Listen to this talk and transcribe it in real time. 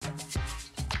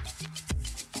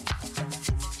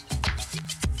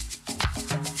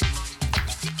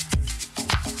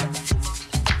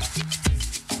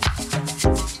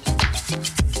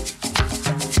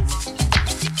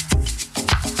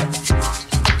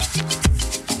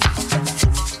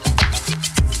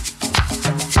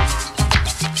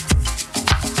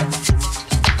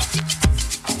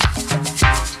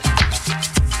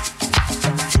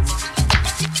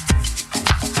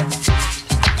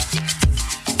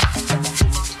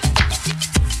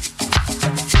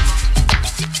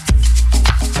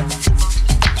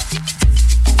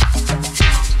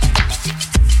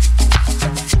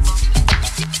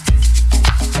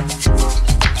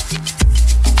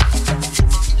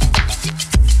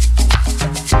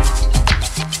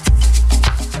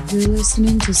You're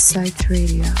listening to Psyched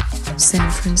Radio, San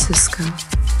Francisco.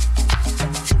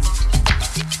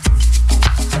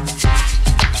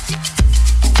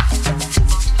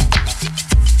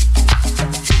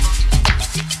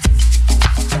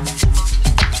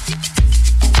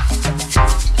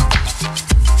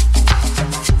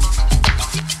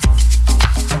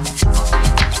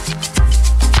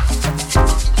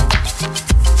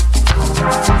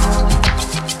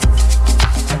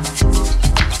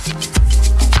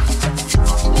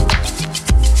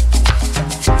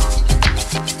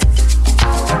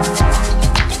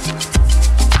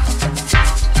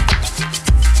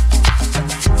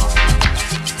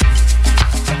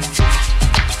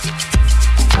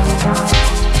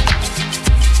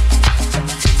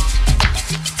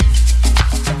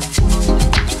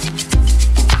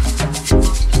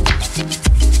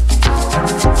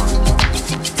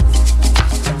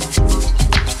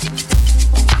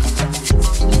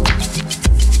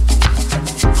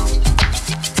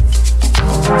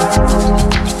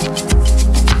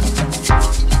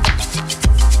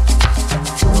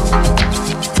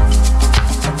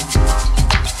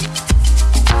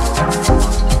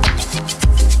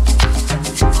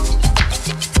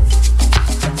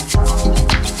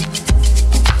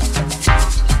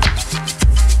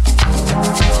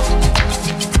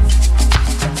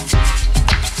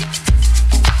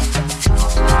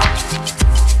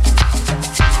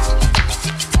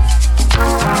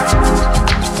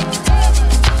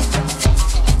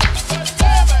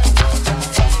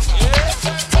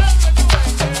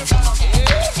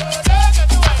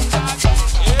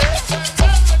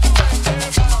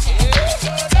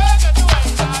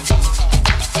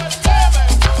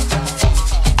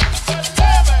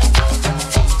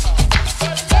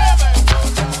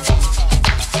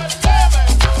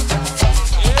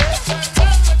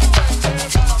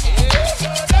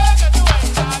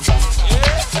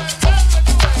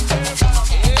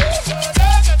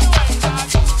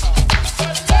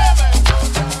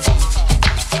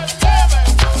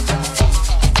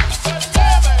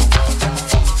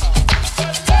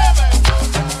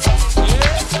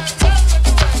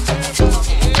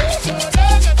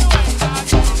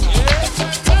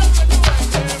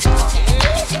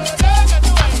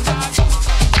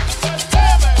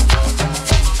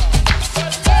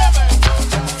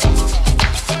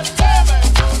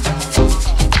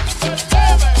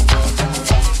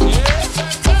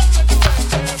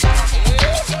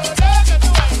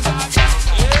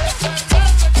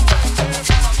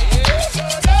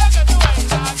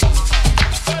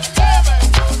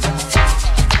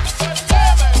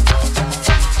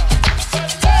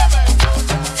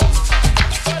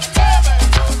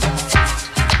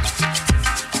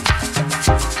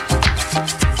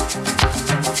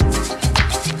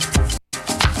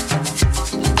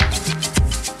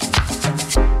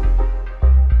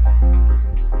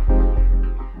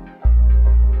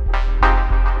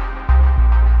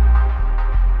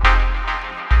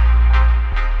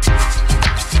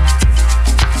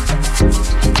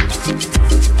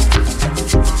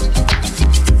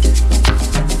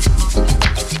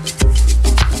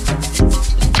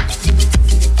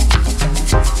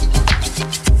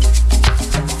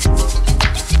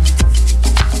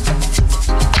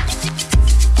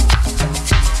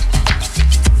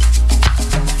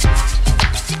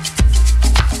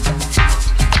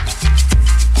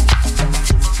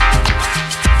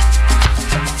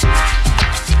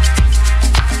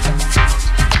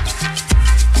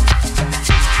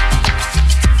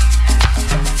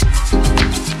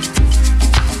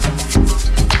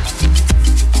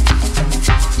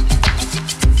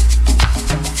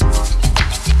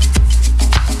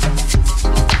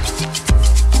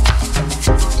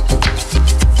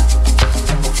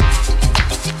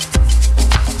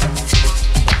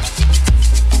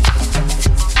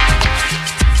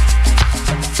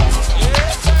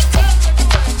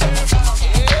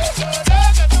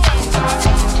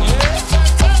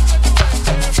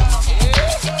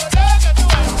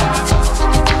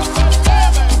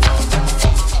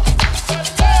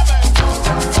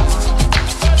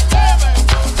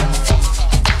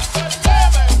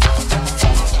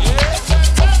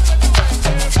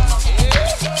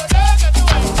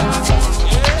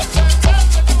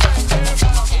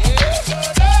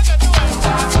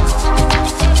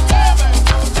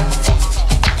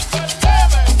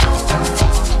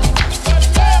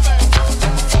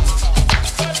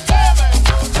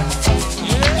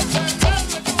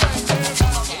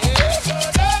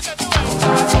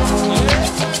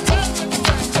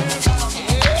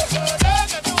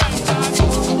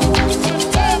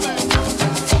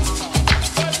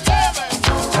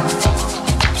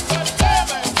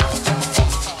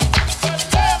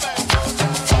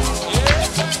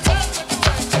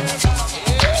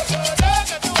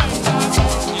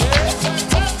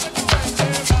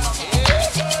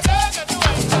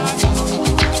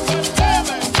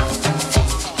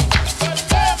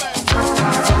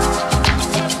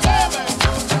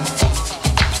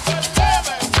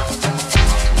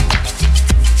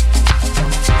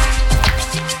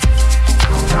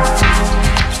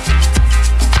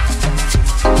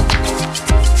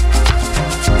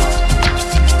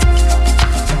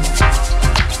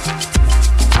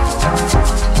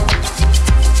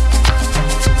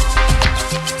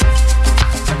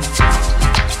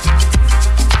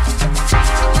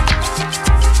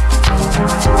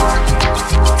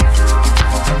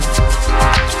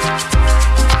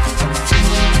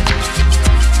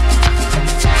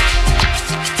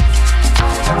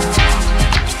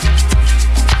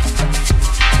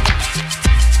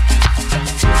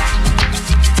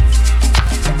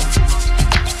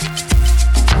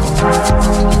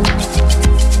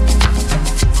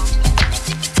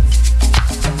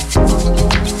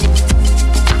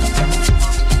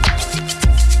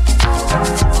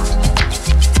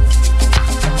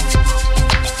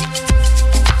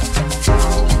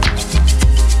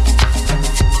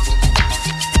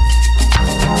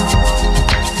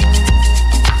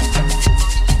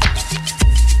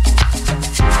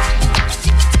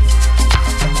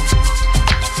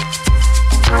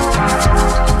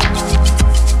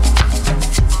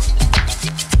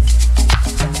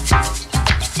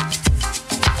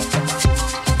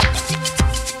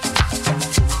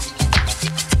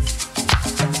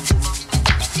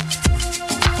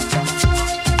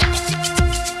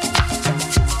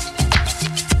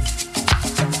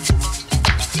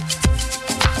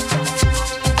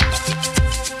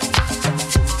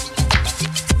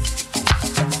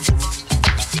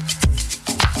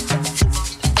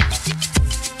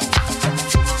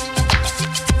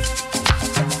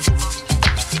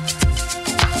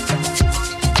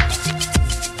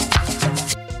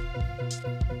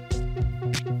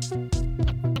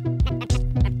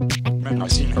 I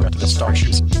seen her at the star, she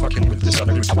was fucking with this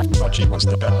other dude. Thought she was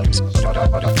the bad news, but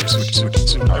her suit.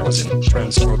 Soon I was in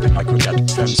trance, hoping I could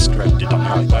get friends. Stranded on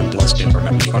an island, lost in her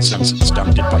magnificence.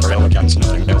 Astounded by her elegance,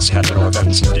 nothing else had her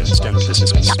events. Instant, this is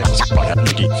suspense. By that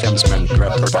needy femsman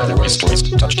grabbed her by the waist,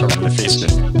 touched her on the face,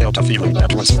 then felt a feeling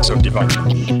that was so divine.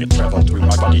 It traveled through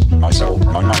my body, my soul,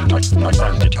 my mind. I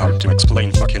find it hard to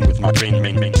explain, fucking with my brain,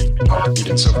 heart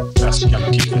beating so fast,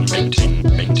 can't even maintain.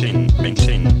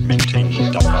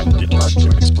 I find it hard to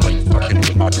explain, fucking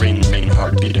with my brain,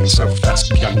 heart beating so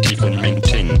fast, can't even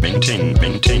maintain.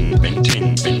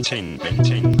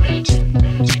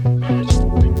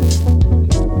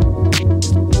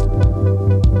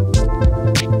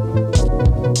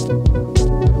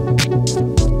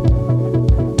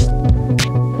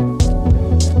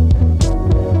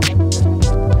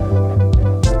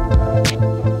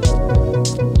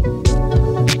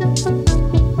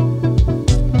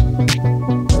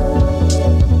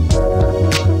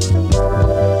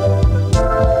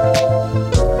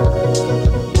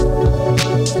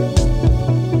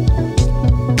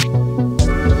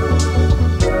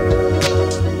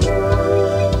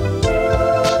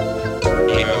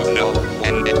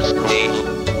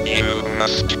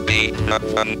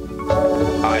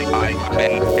 I've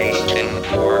been waiting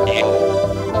for you.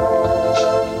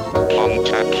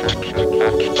 Contact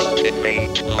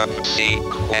activate love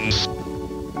sequence.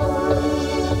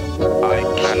 I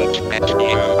can't get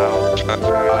you out of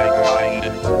my mind.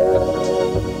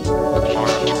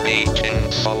 Heart beating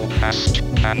so fast,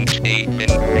 can't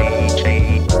even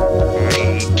maintain.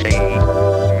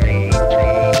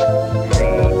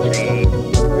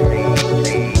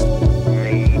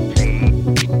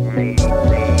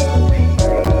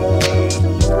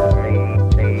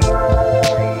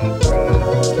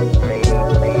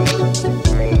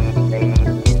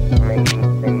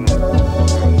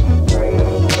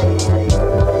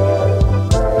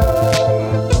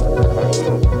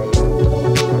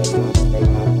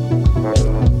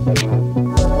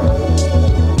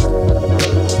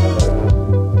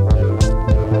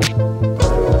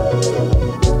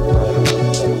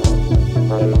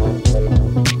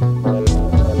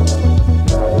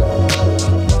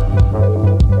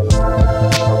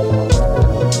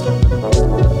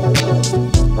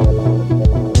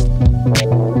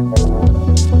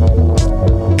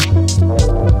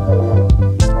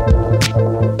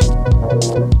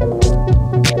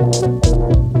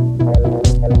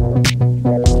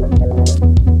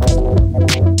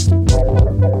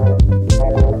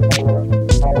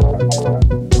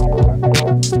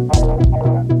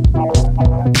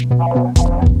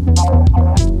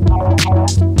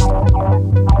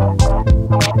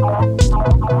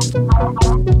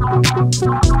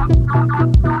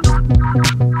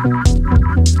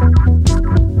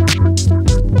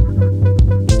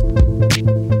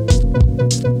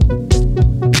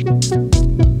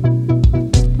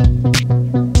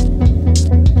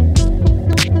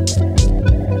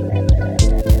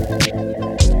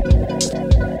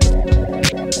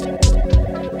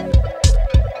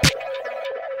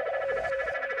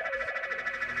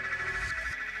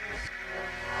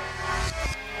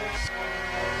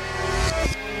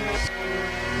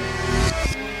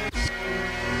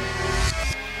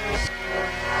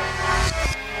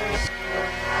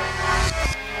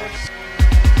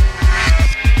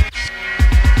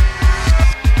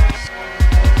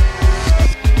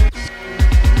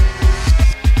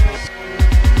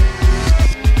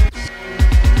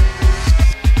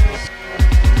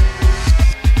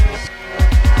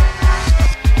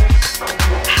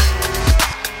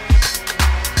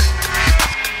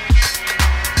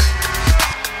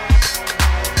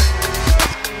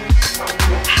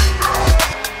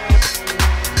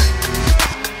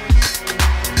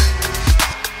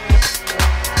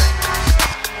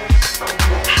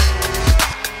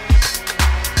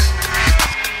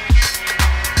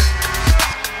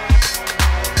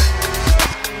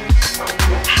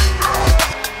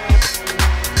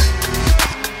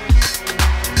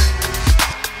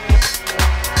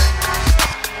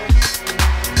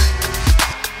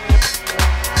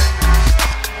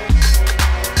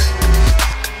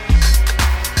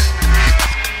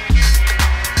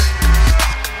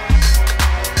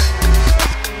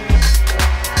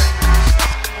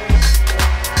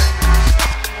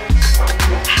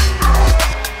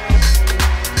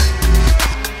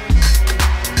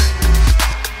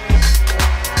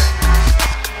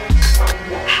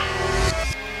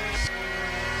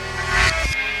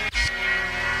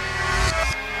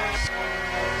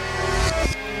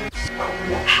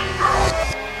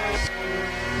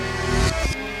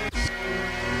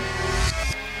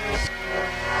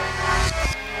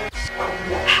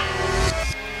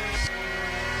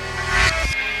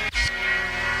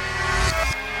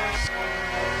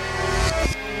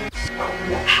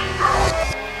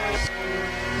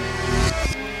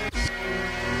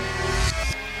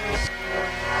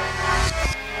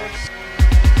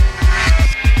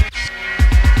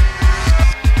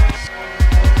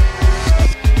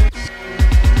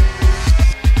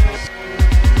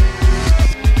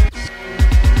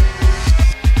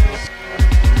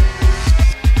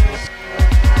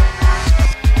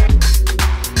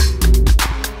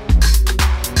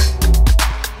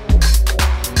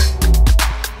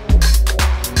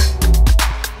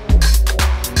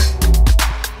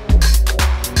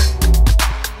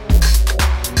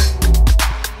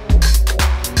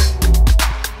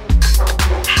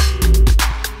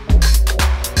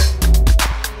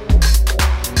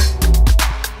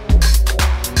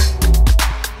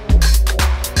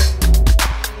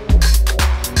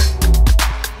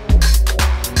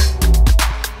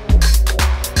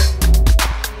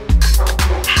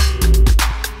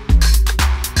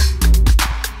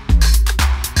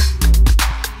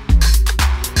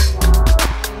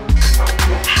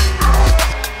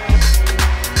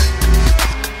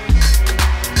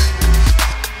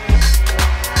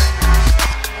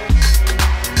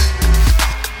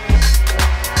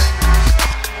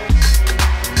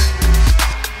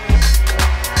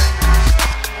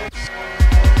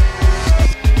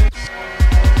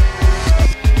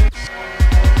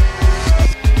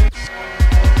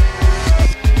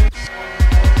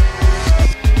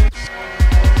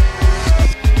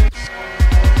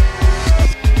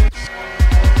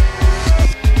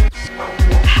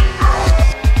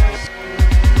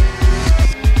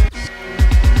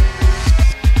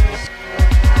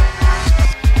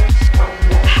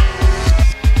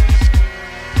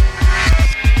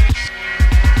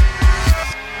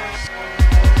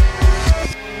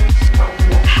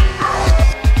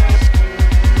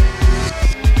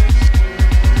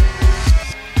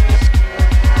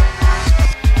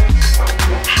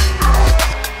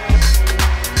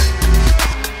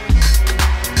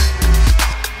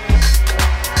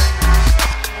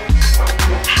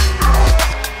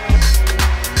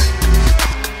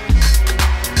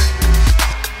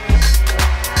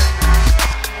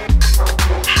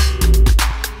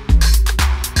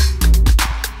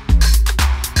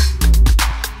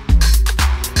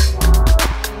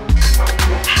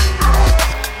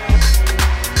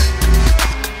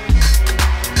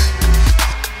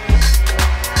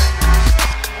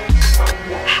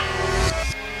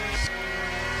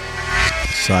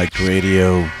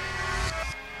 Radio.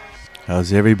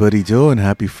 How's everybody doing?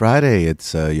 Happy Friday.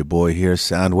 It's your boy here,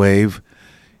 Soundwave,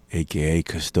 aka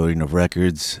Custodian of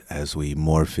Records, as we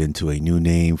morph into a new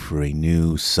name for a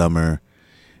new summer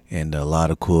and a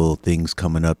lot of cool things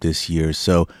coming up this year.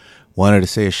 So wanted to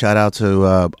say a shout out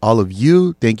to all of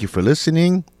you. Thank you for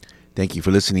listening. Thank you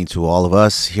for listening to all of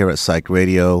us here at Psych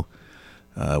Radio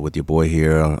with your boy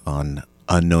here on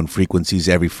Unknown Frequencies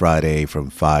every Friday from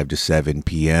 5 to 7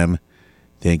 p.m.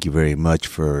 Thank you very much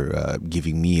for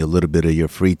giving me a little bit of your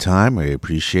free time. I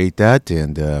appreciate that.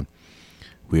 And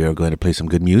we are going to play some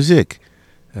good music.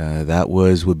 That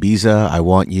was Wabiza, I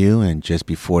Want You. And just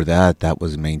before that, that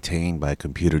was Maintained by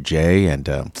Computer J. And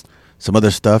some other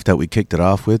stuff that we kicked it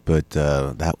off with. But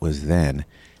that was then.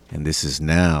 And this is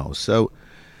now. So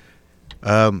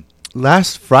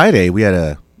last Friday, we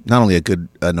had not only a good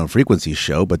Unknown Frequencies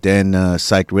show, but then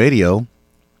Psych Radio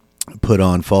put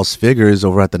on False Figures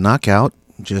over at the Knockout.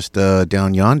 Just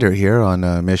down yonder here on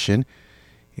Mission.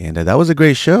 And that was a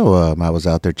great show. I was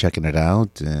out there checking it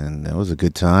out, and it was a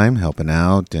good time helping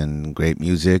out, and great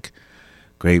music,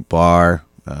 great bar,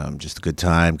 just a good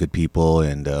time, good people,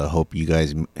 and hope you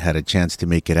guys had a chance to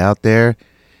make it out there.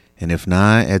 And if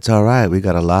not, it's all right. We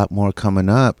got a lot more coming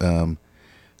up. A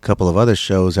couple of other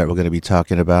shows that we're going to be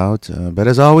talking about. But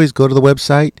as always, go to the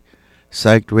website,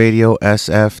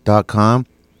 psychedradiosf.com.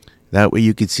 That way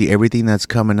you can see everything that's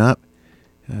coming up.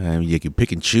 You can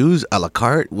pick and choose a la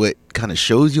carte what kind of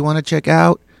shows you want to check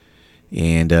out.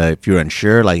 And if you're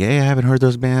unsure, like, hey, I haven't heard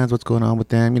those bands, what's going on with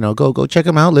them? Go check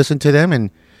them out, listen to them, and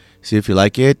see if you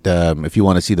like it. If you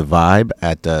want to see the vibe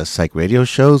at Psych Radio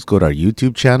shows, go to our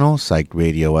YouTube channel, Psych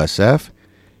Radio SF,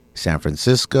 San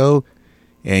Francisco.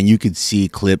 And you can see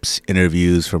clips,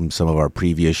 interviews from some of our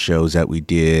previous shows that we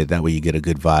did. That way you get a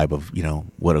good vibe of,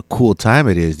 what a cool time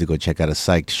it is to go check out a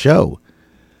psyched show.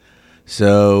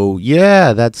 So,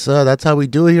 yeah, that's how we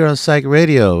do it here on Psych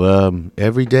Radio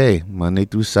every day, Monday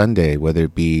through Sunday, whether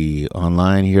it be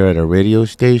online here at a radio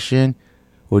station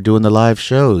or doing the live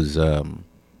shows.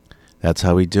 That's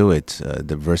how we do it,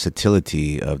 the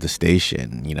versatility of the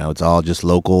station. It's all just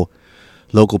local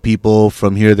people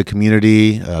from here, the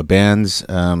community, bands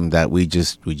that we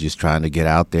just trying to get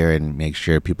out there and make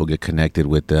sure people get connected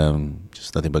with them.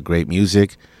 Just nothing but great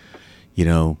music,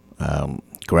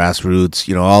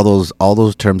 grassroots, all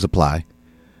those terms apply.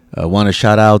 I want to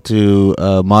shout out to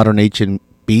Modern Ancient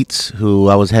Beats, who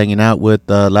I was hanging out with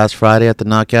last Friday at the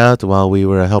Knockout while we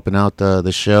were helping out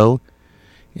the show.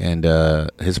 And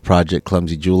his project,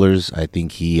 Clumsy Jewelers, I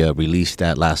think he released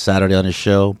that last Saturday on his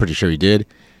show. Pretty sure he did.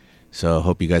 So I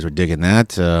hope you guys were digging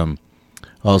that. DJ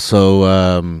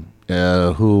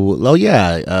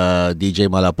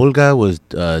Malapulga was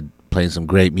playing some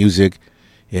great music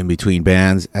in between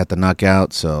bands at the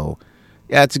Knockout. So,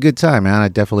 yeah, it's a good time, man. I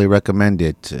definitely recommend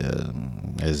it.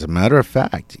 As a matter of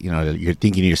fact, you're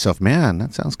thinking to yourself, man,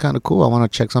 that sounds kind of cool. I want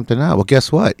to check something out. Well,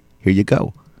 guess what? Here you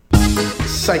go.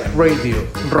 Psych Radio,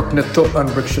 Rockneto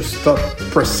and Rickshaw Stop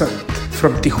present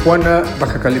from Tijuana,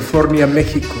 Baja California,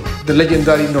 Mexico, the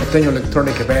legendary norteño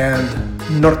electronic band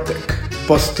Nortec,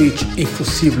 Postage y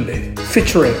Fusible,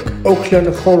 featuring Oakland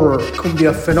Horror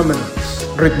Cumbia Phenomenons,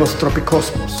 Ritmos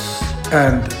Tropicosmos,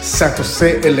 and San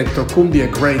Jose Electrocumbia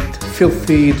great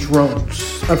Filthy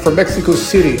Drones. And from Mexico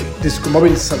City, Disco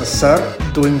Móvil Salazar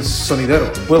doing Sonidero.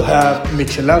 We'll have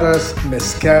Micheladas,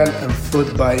 Mezcal, and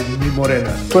food by Mi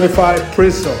Morena. 25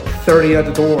 pre-sale, 30 at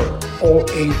the door, all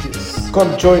ages.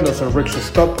 Come join us at Rickshaw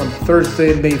Stop on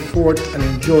Thursday, May 4th, and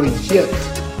enjoy yet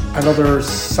another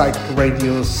Psych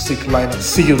Radio sick lineup.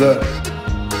 See you there.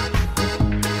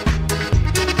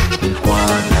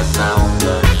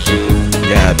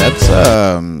 Yeah, that's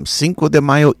Cinco de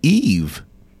Mayo Eve.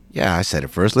 Yeah, I said it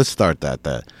first. Let's start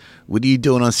that. What are you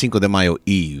doing on Cinco de Mayo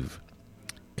Eve?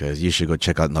 Because you should go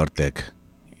check out Nortec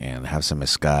and have some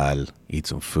mezcal, eat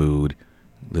some food,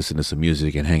 listen to some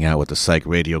music, and hang out with the Psych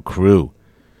Radio crew.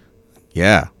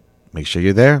 Yeah, make sure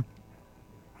you're there.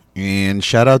 And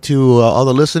shout out to all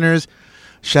the listeners.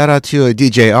 Shout out to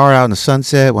DJ R out in the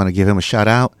Sunset. Want to give him a shout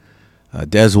out.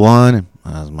 Des One,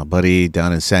 my buddy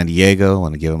down in San Diego.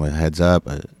 Want to give him a heads up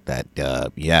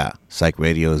that Psych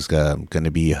Radio is going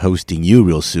to be hosting you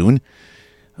real soon.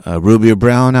 Rubia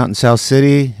Brown out in South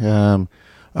City.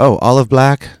 Olive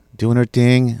Black doing her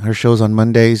thing. Her show's on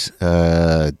Mondays,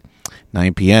 9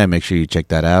 p.m. Make sure you check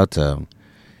that out.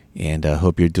 And I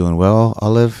hope you're doing well,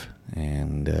 Olive,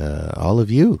 and all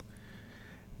of you.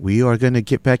 We are going to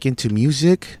get back into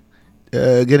music.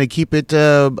 Going to keep it,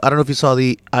 I don't know if you saw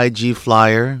the IG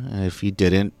flyer. If you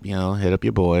didn't, hit up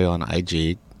your boy on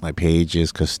IG. My page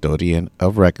is Custodian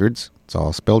of Records. It's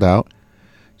all spelled out.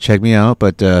 Check me out.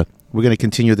 But We're going to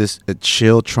continue this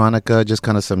chill tronica, just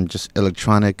kind of some just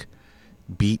electronic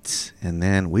beats. And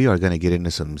then we are going to get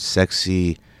into some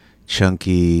sexy,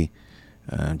 chunky,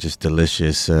 just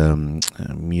delicious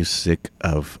music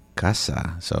of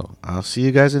casa. So I'll see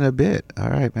you guys in a bit. All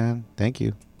right, man. Thank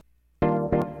you.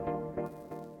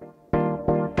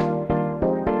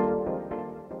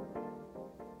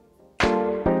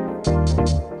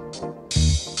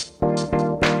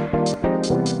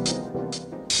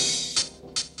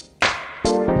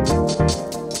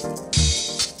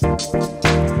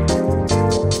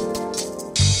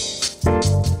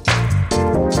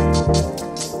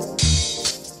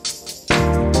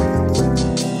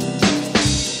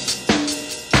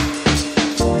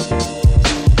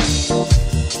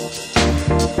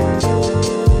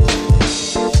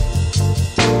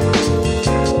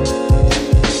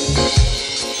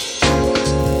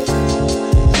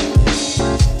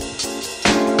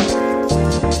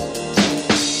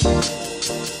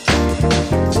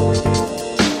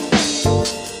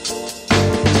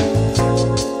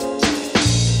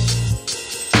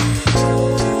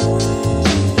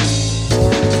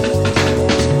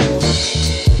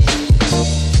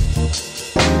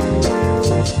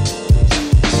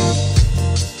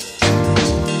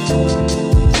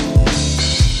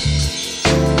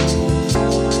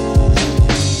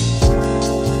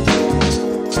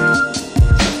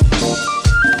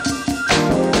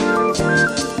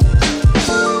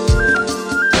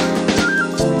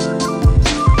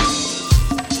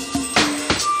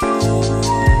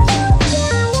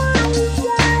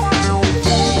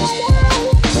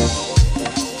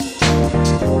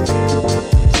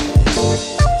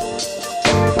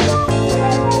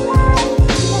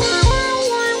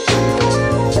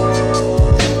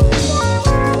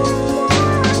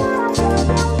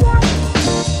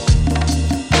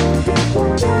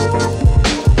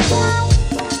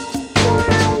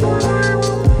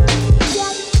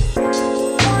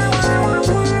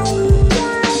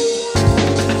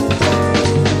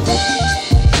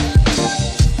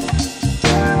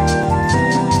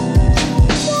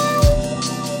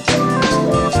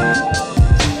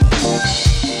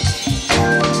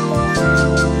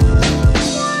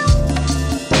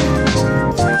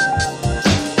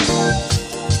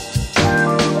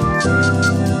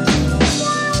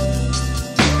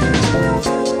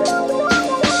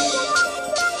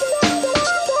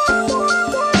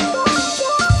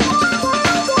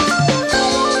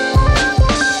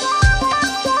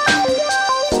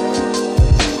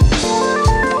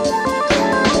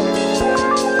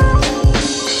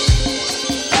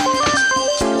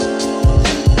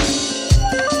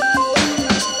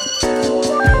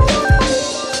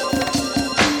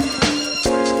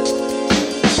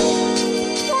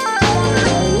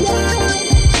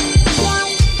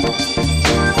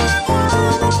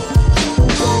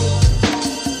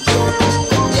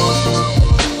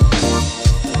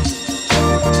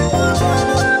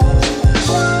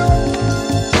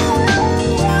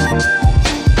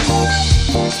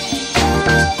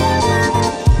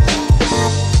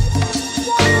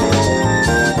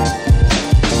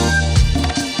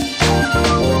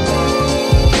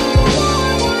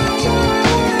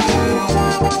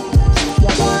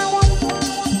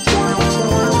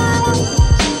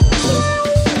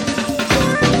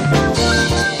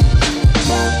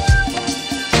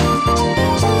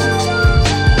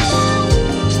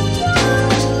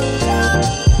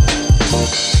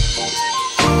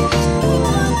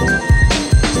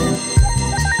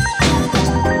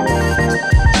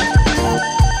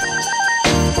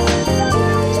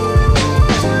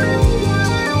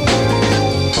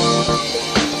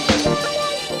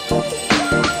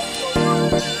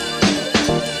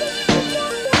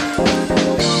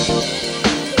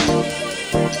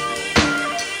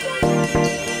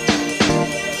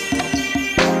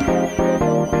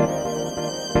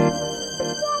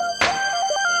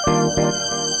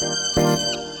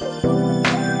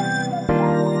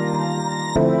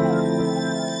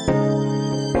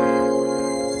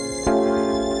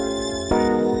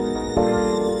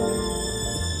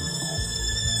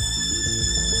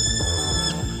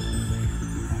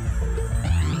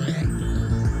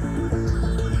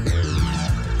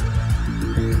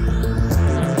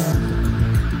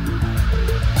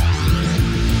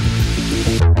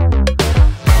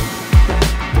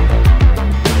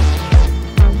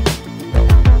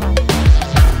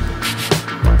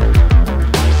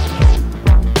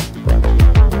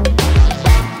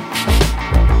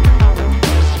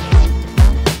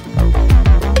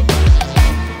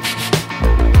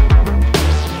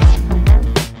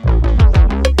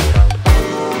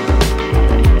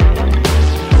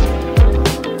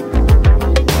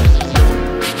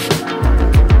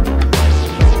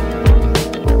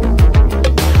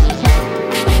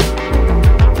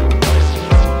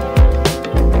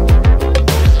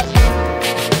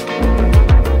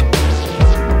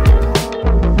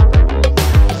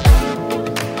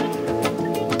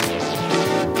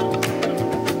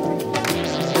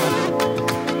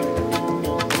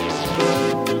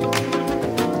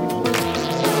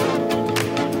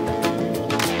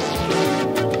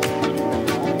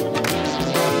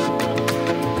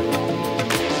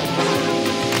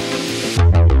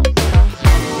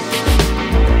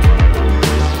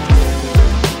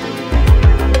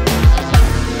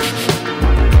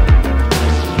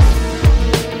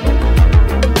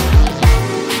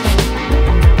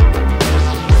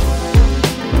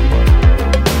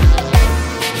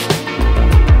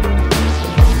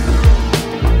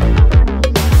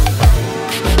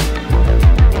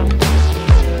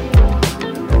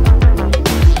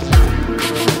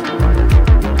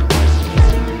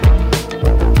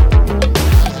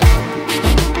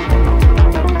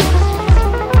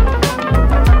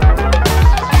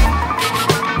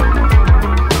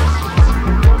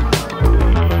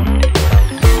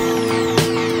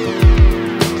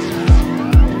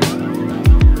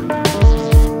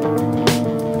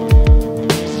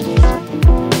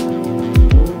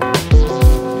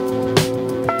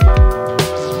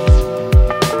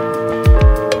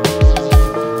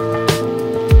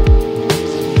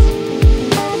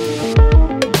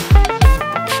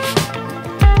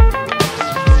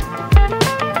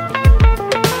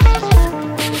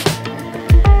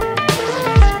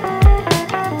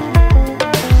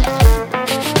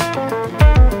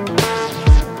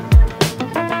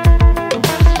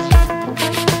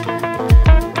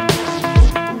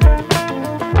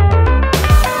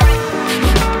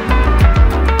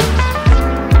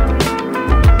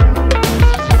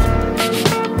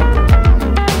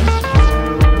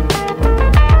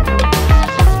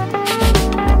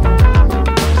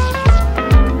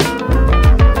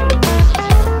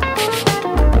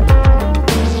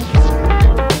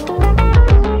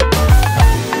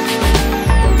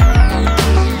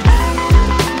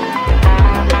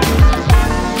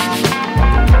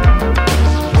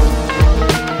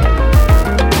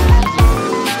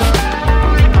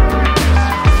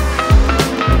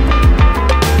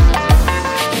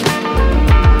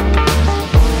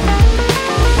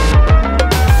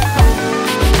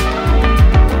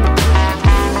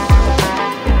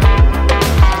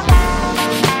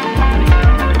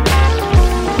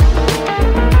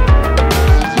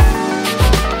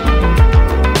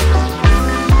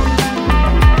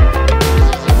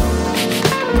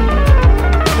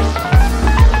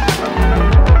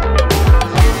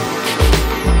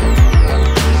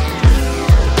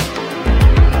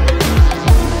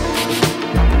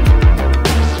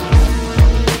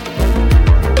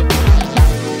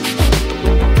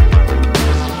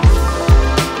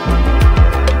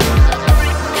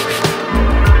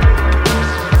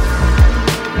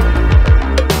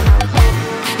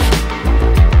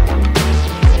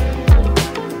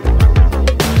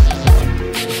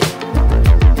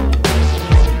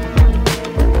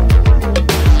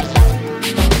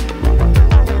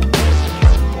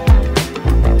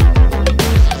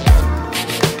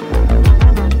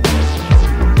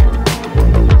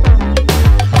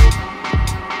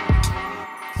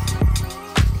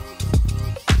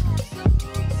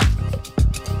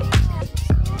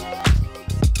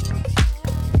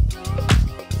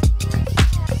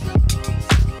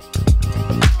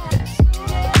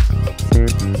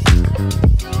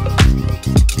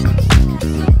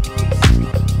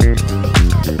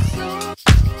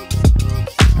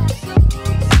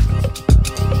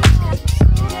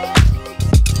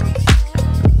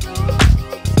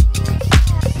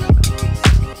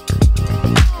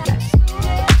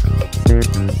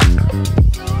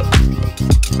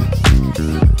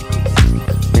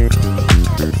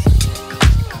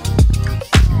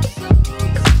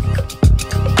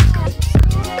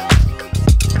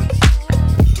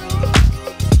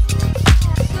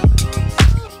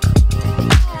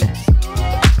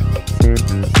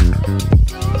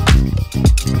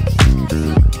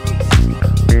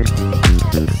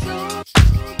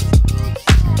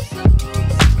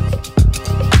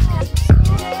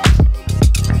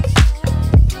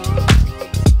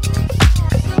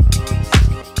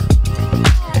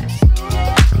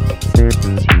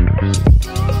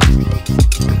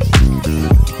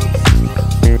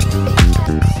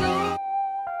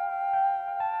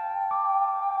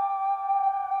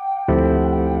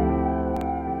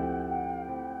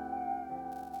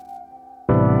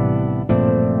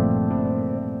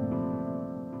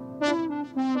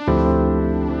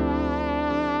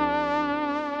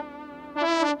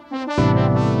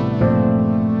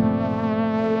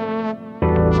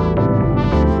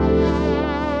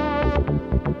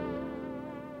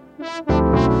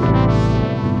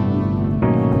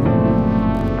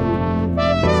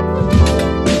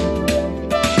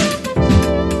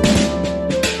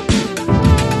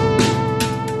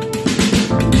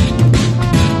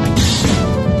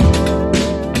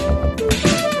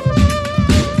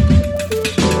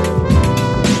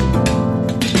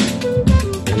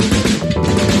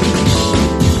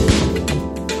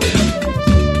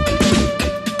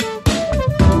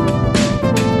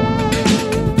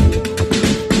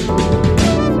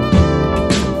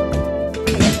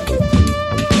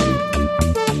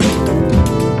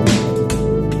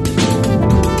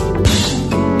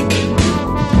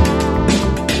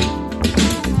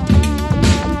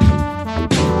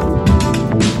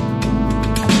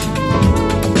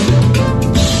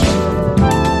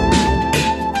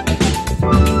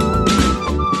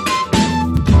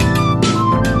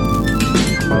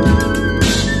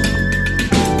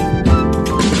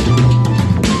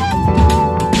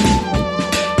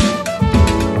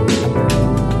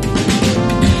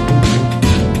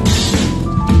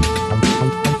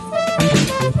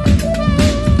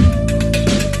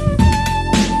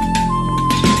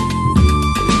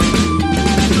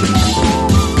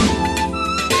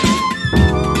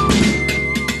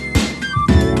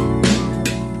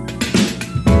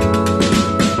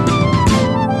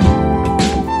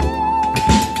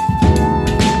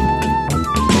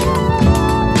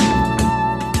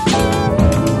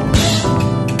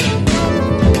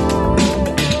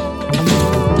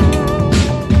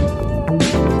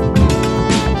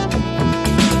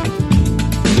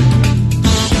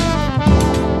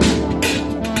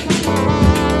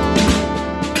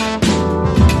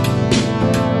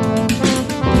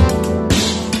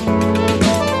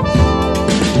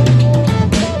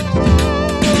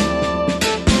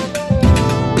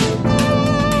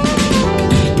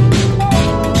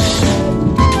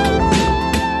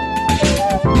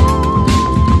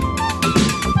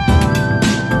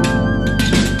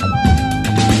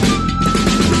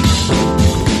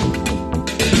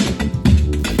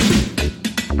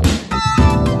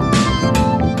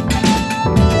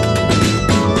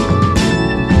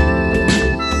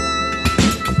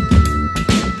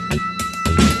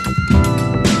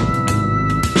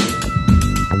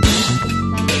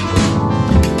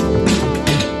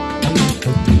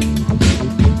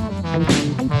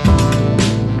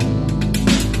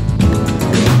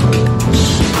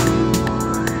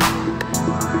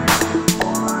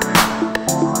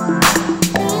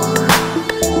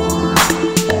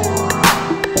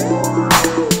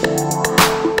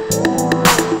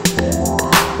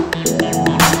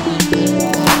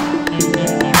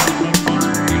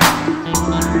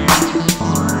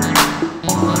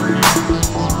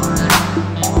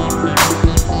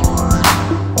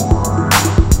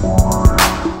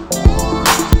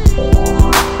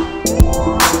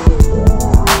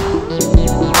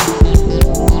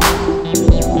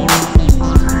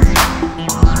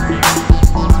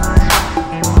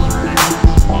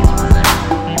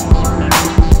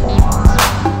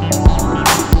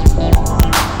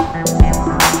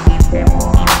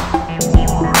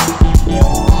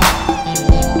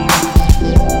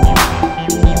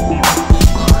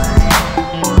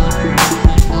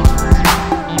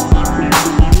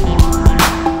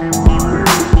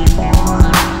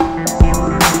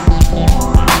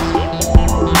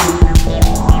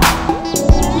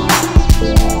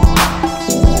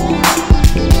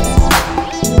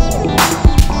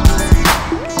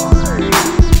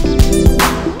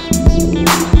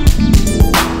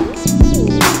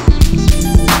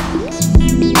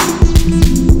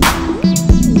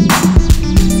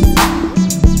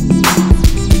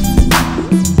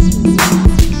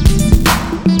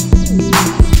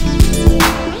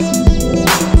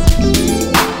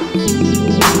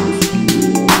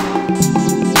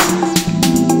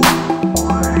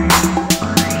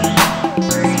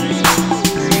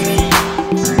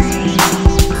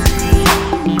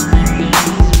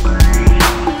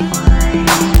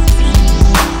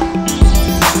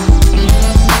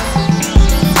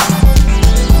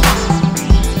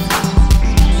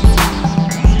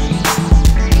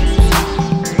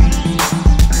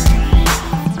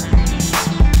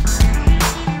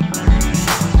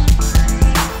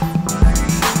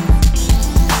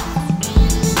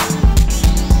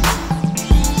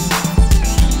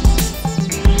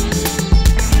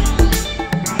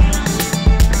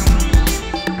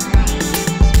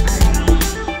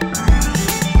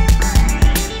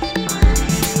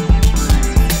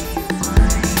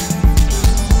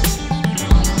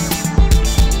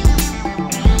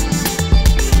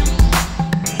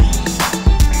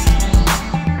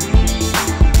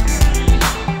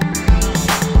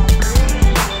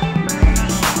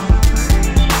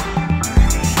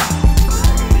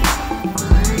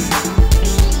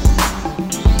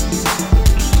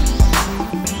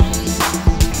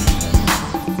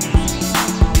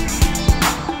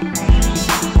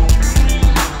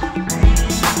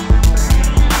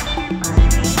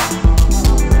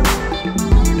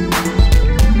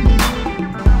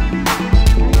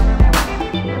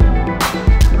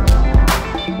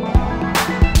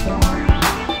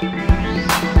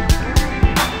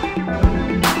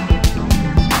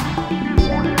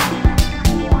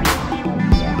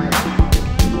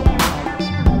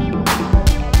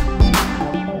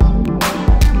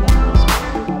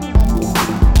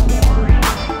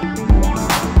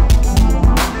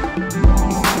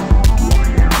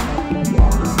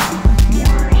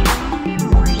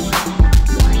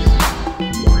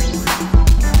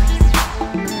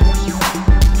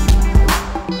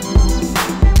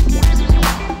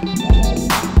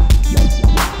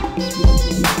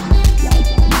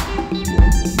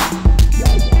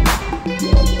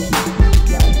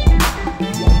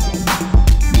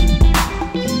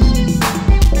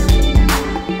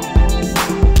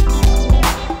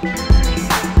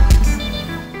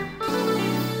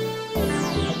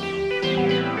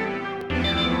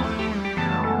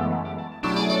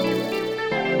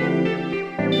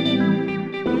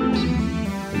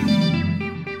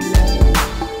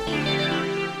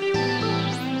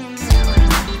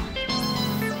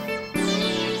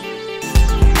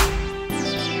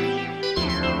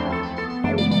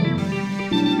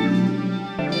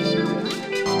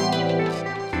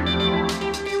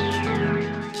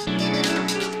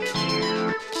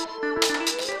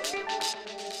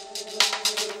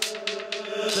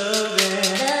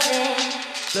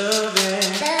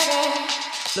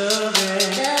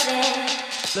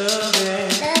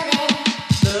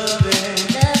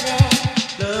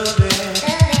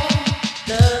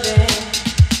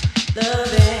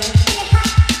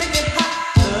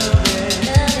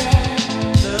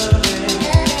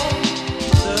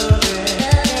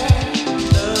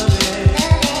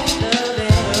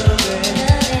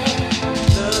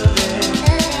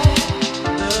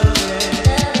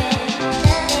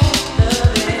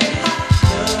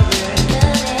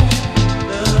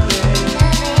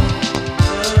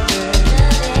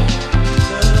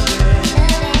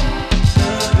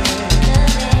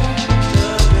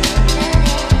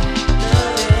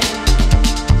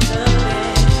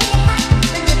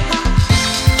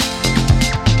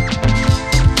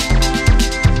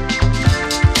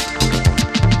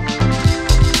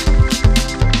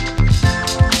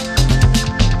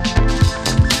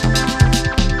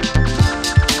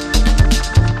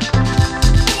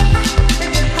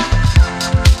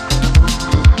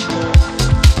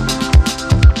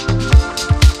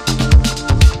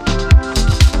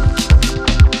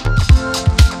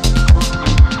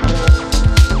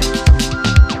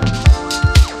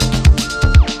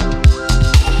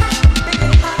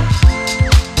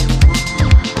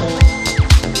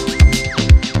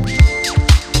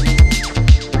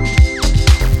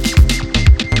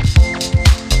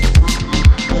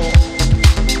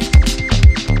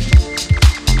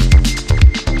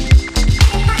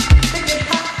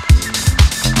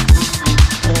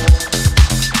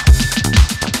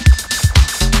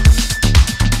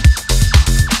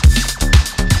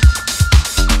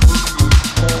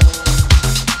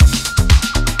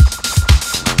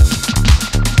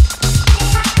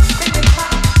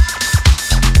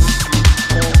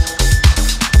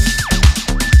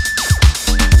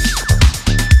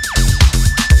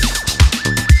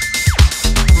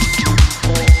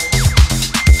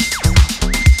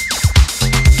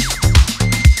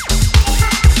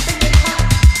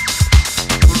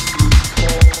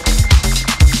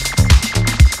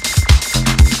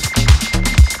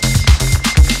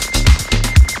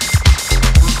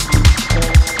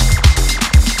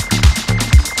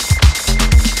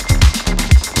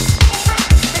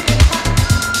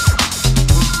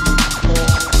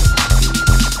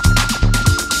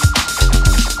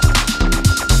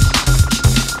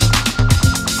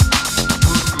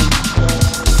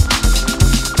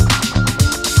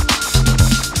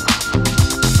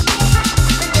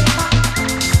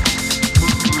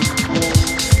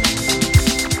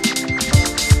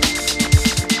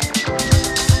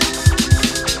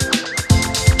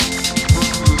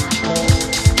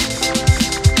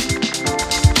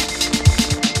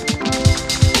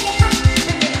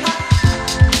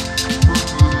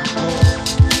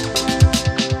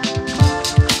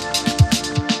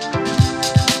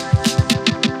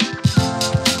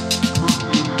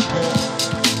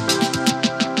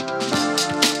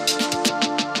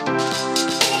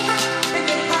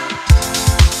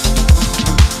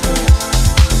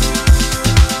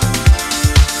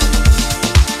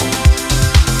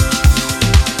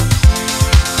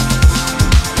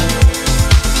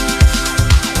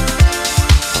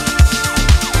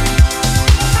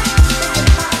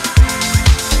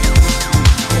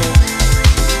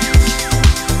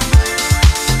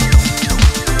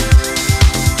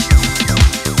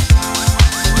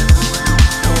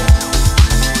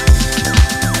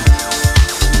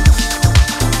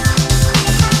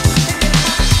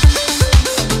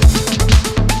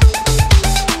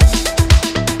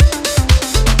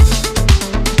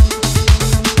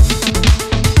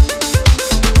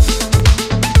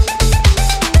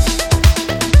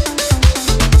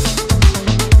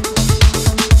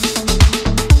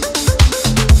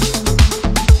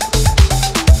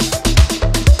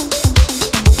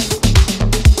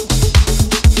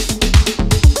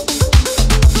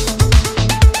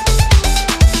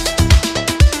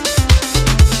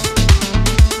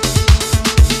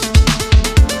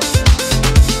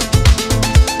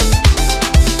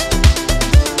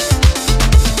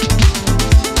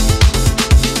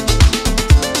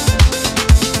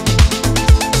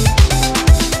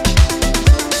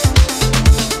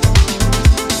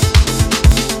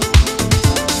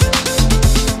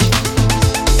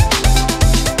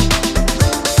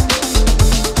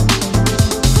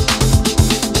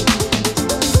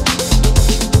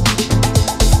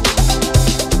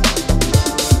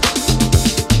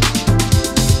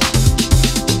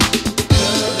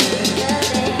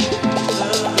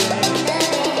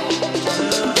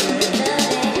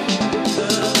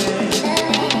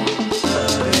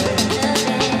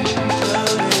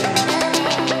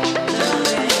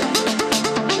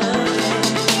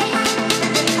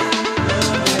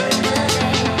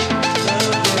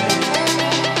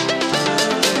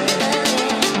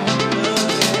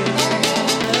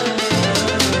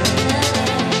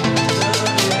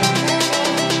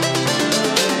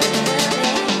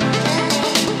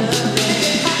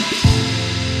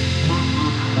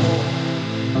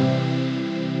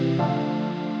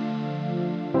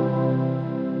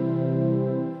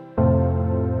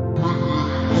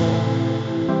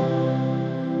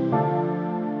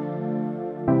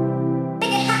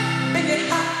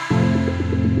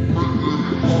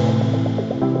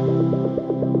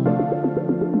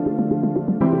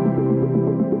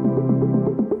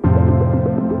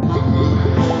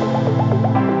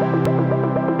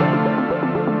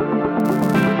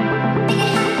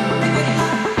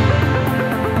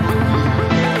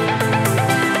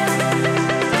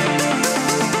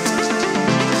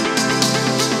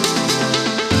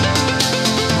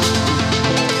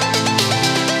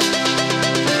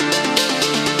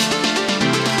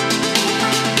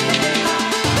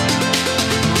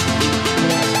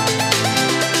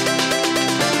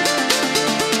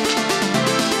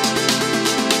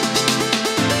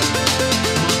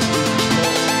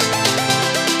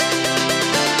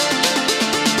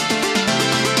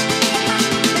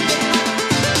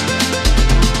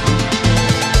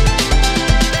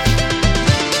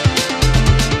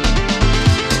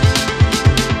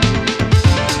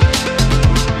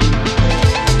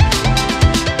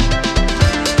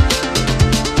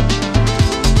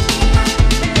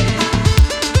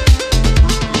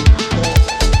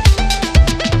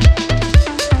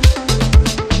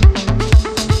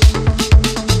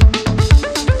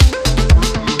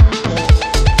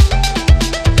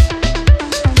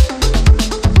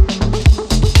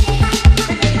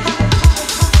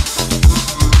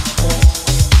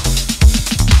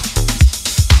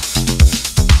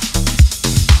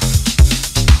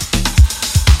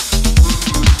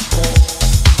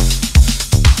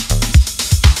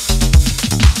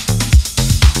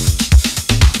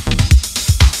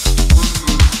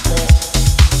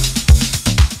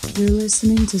 You're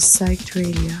listening to Psyched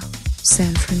Radio,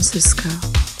 San Francisco.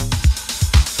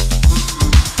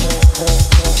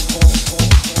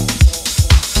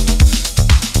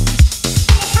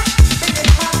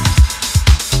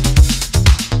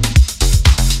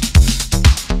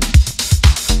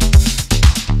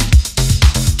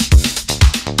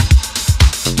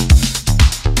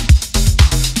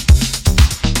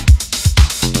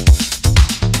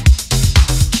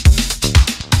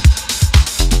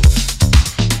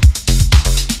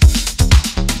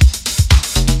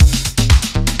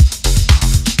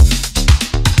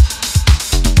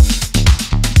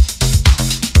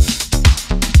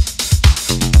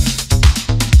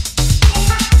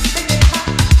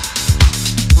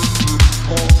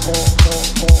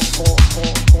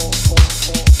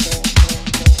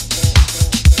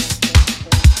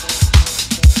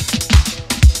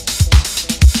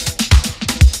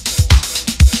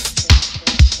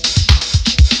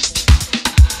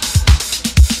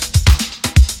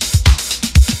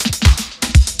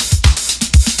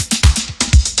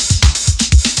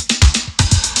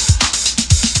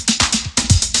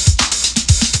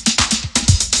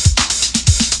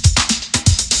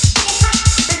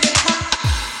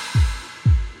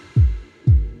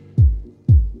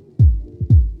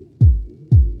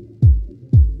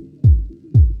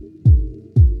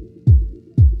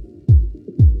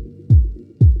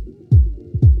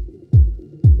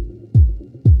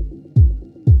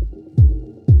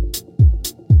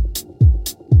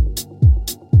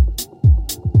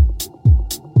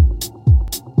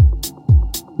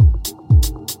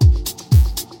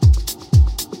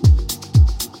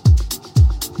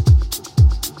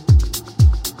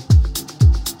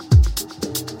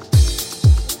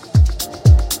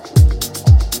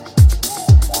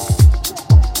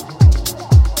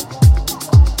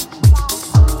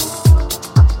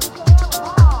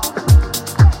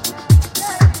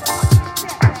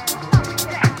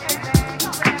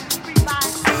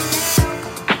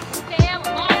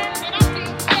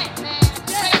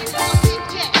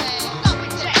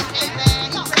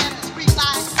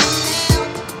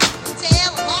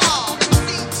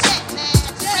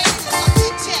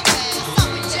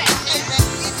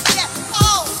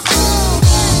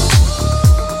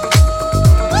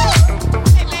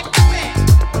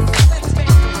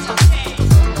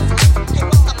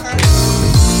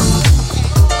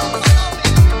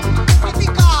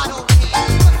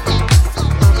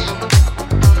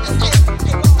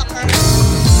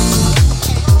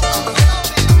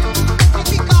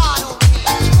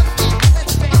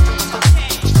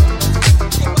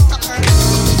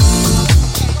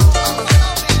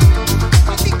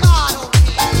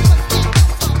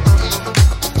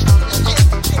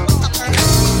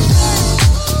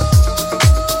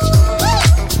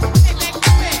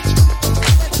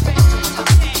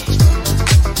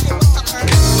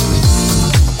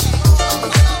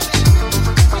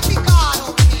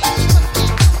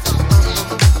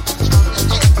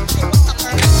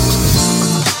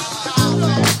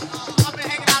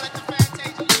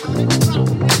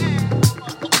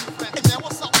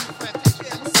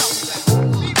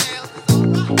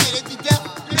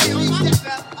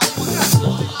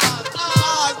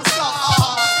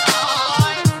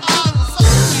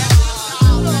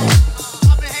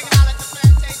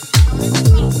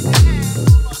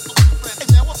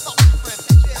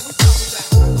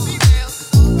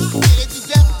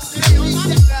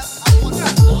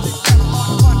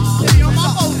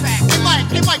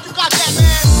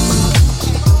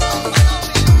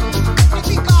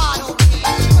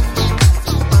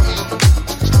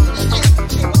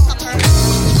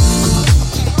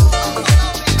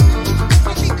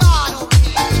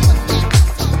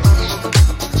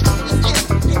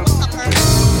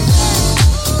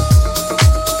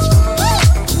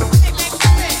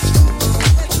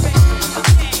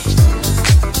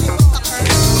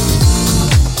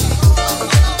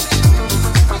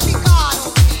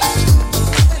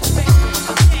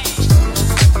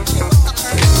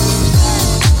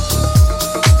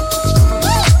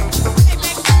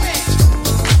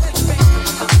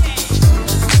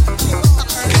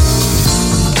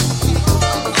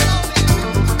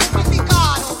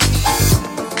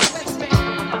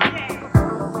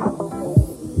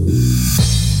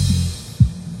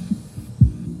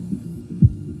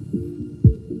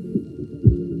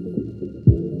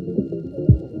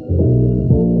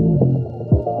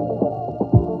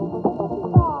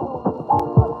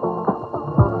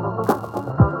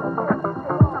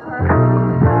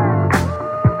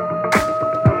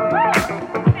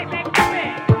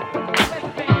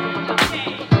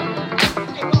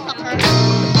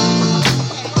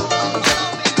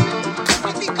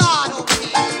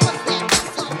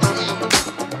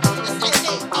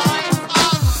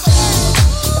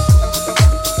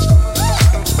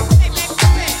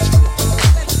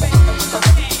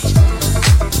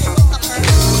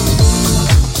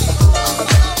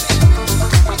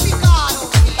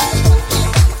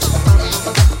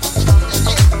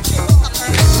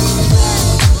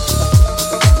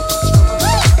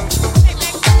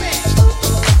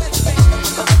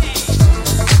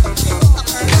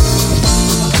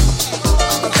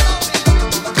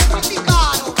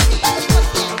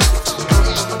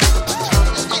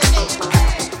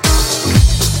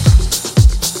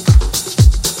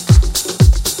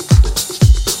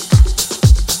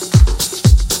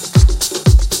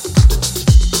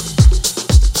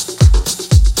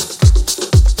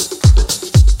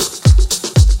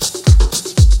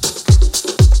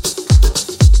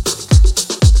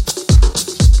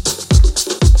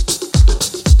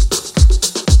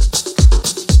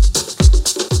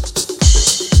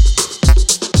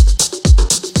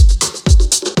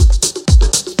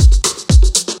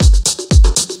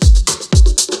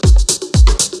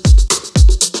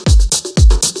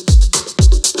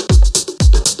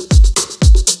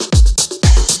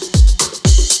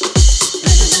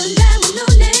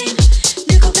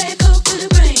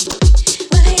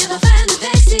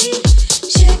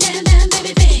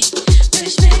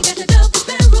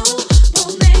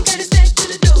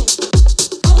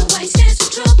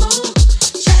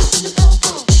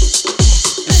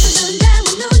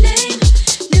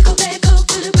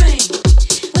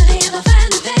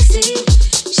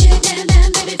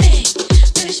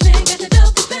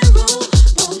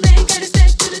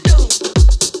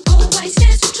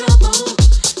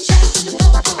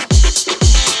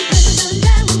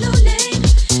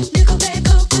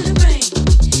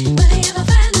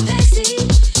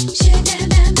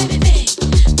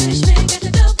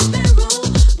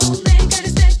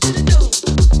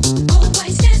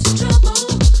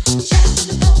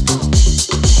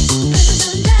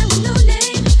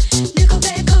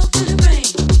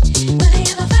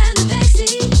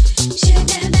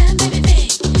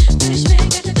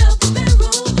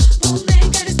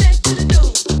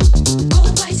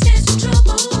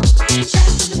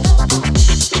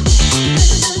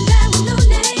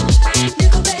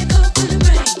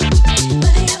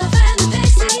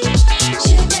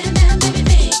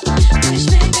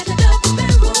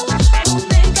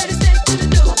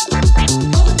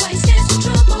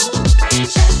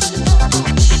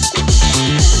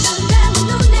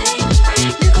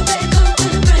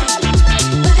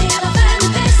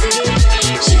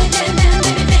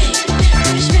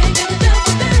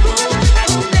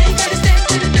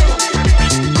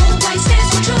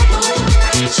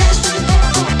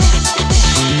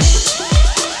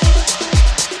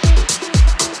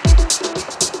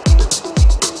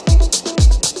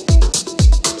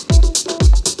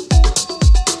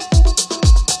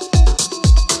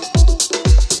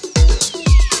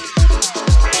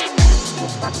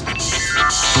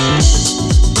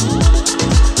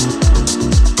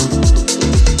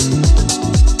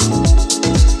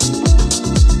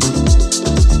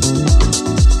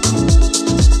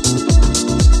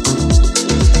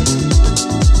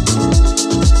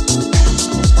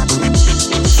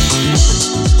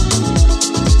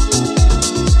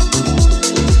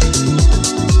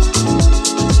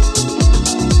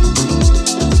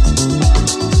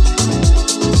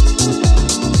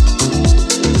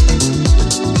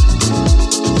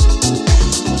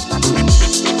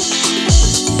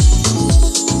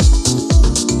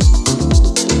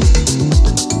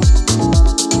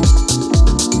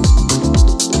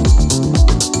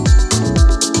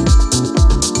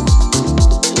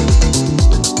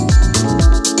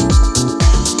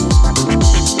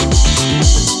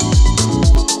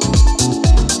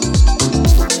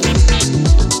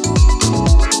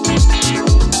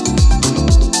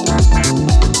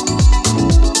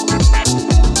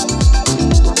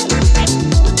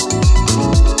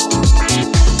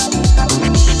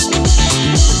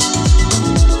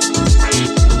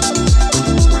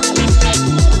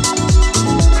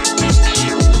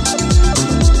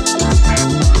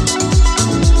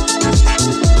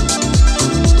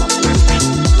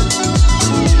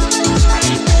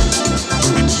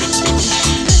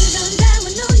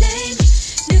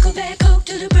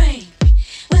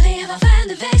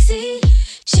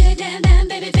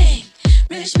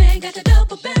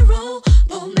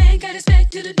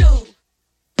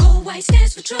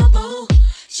 stands for trouble.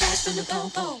 Shots from the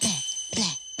popo.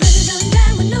 Brothers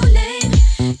online with no name.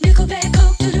 Nickelback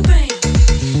coke to the brain.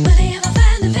 Will they ever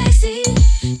find the vaccine?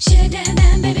 Shit down,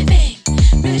 down, baby, bang.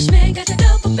 Rich man got the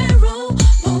double barrel.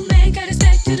 Poor man got his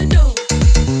back to the door.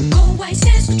 Cold white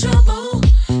stands for trouble.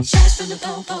 Shots from the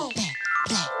popo.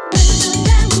 Brothers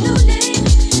online with no name.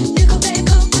 Nickelback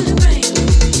coke to the brain.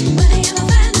 Will they ever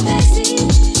find the vaccine?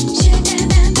 Shit down,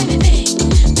 down, baby, bang.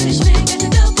 Rich man got the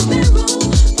double barrel.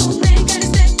 Poor man got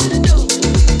his back to the door.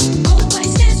 Cold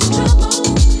white stands for trouble.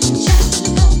 Shots from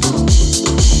the popo.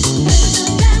 Brothers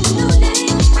online with no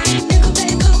name.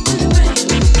 Nickelback coke to the brain.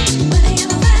 Will they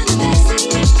ever find the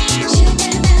vaccine? Shit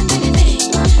down, down, baby, bang.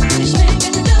 Rich man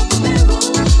got the double barrel.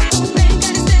 Poor man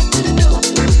got his back to the door.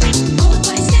 Cold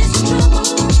white stands for trouble.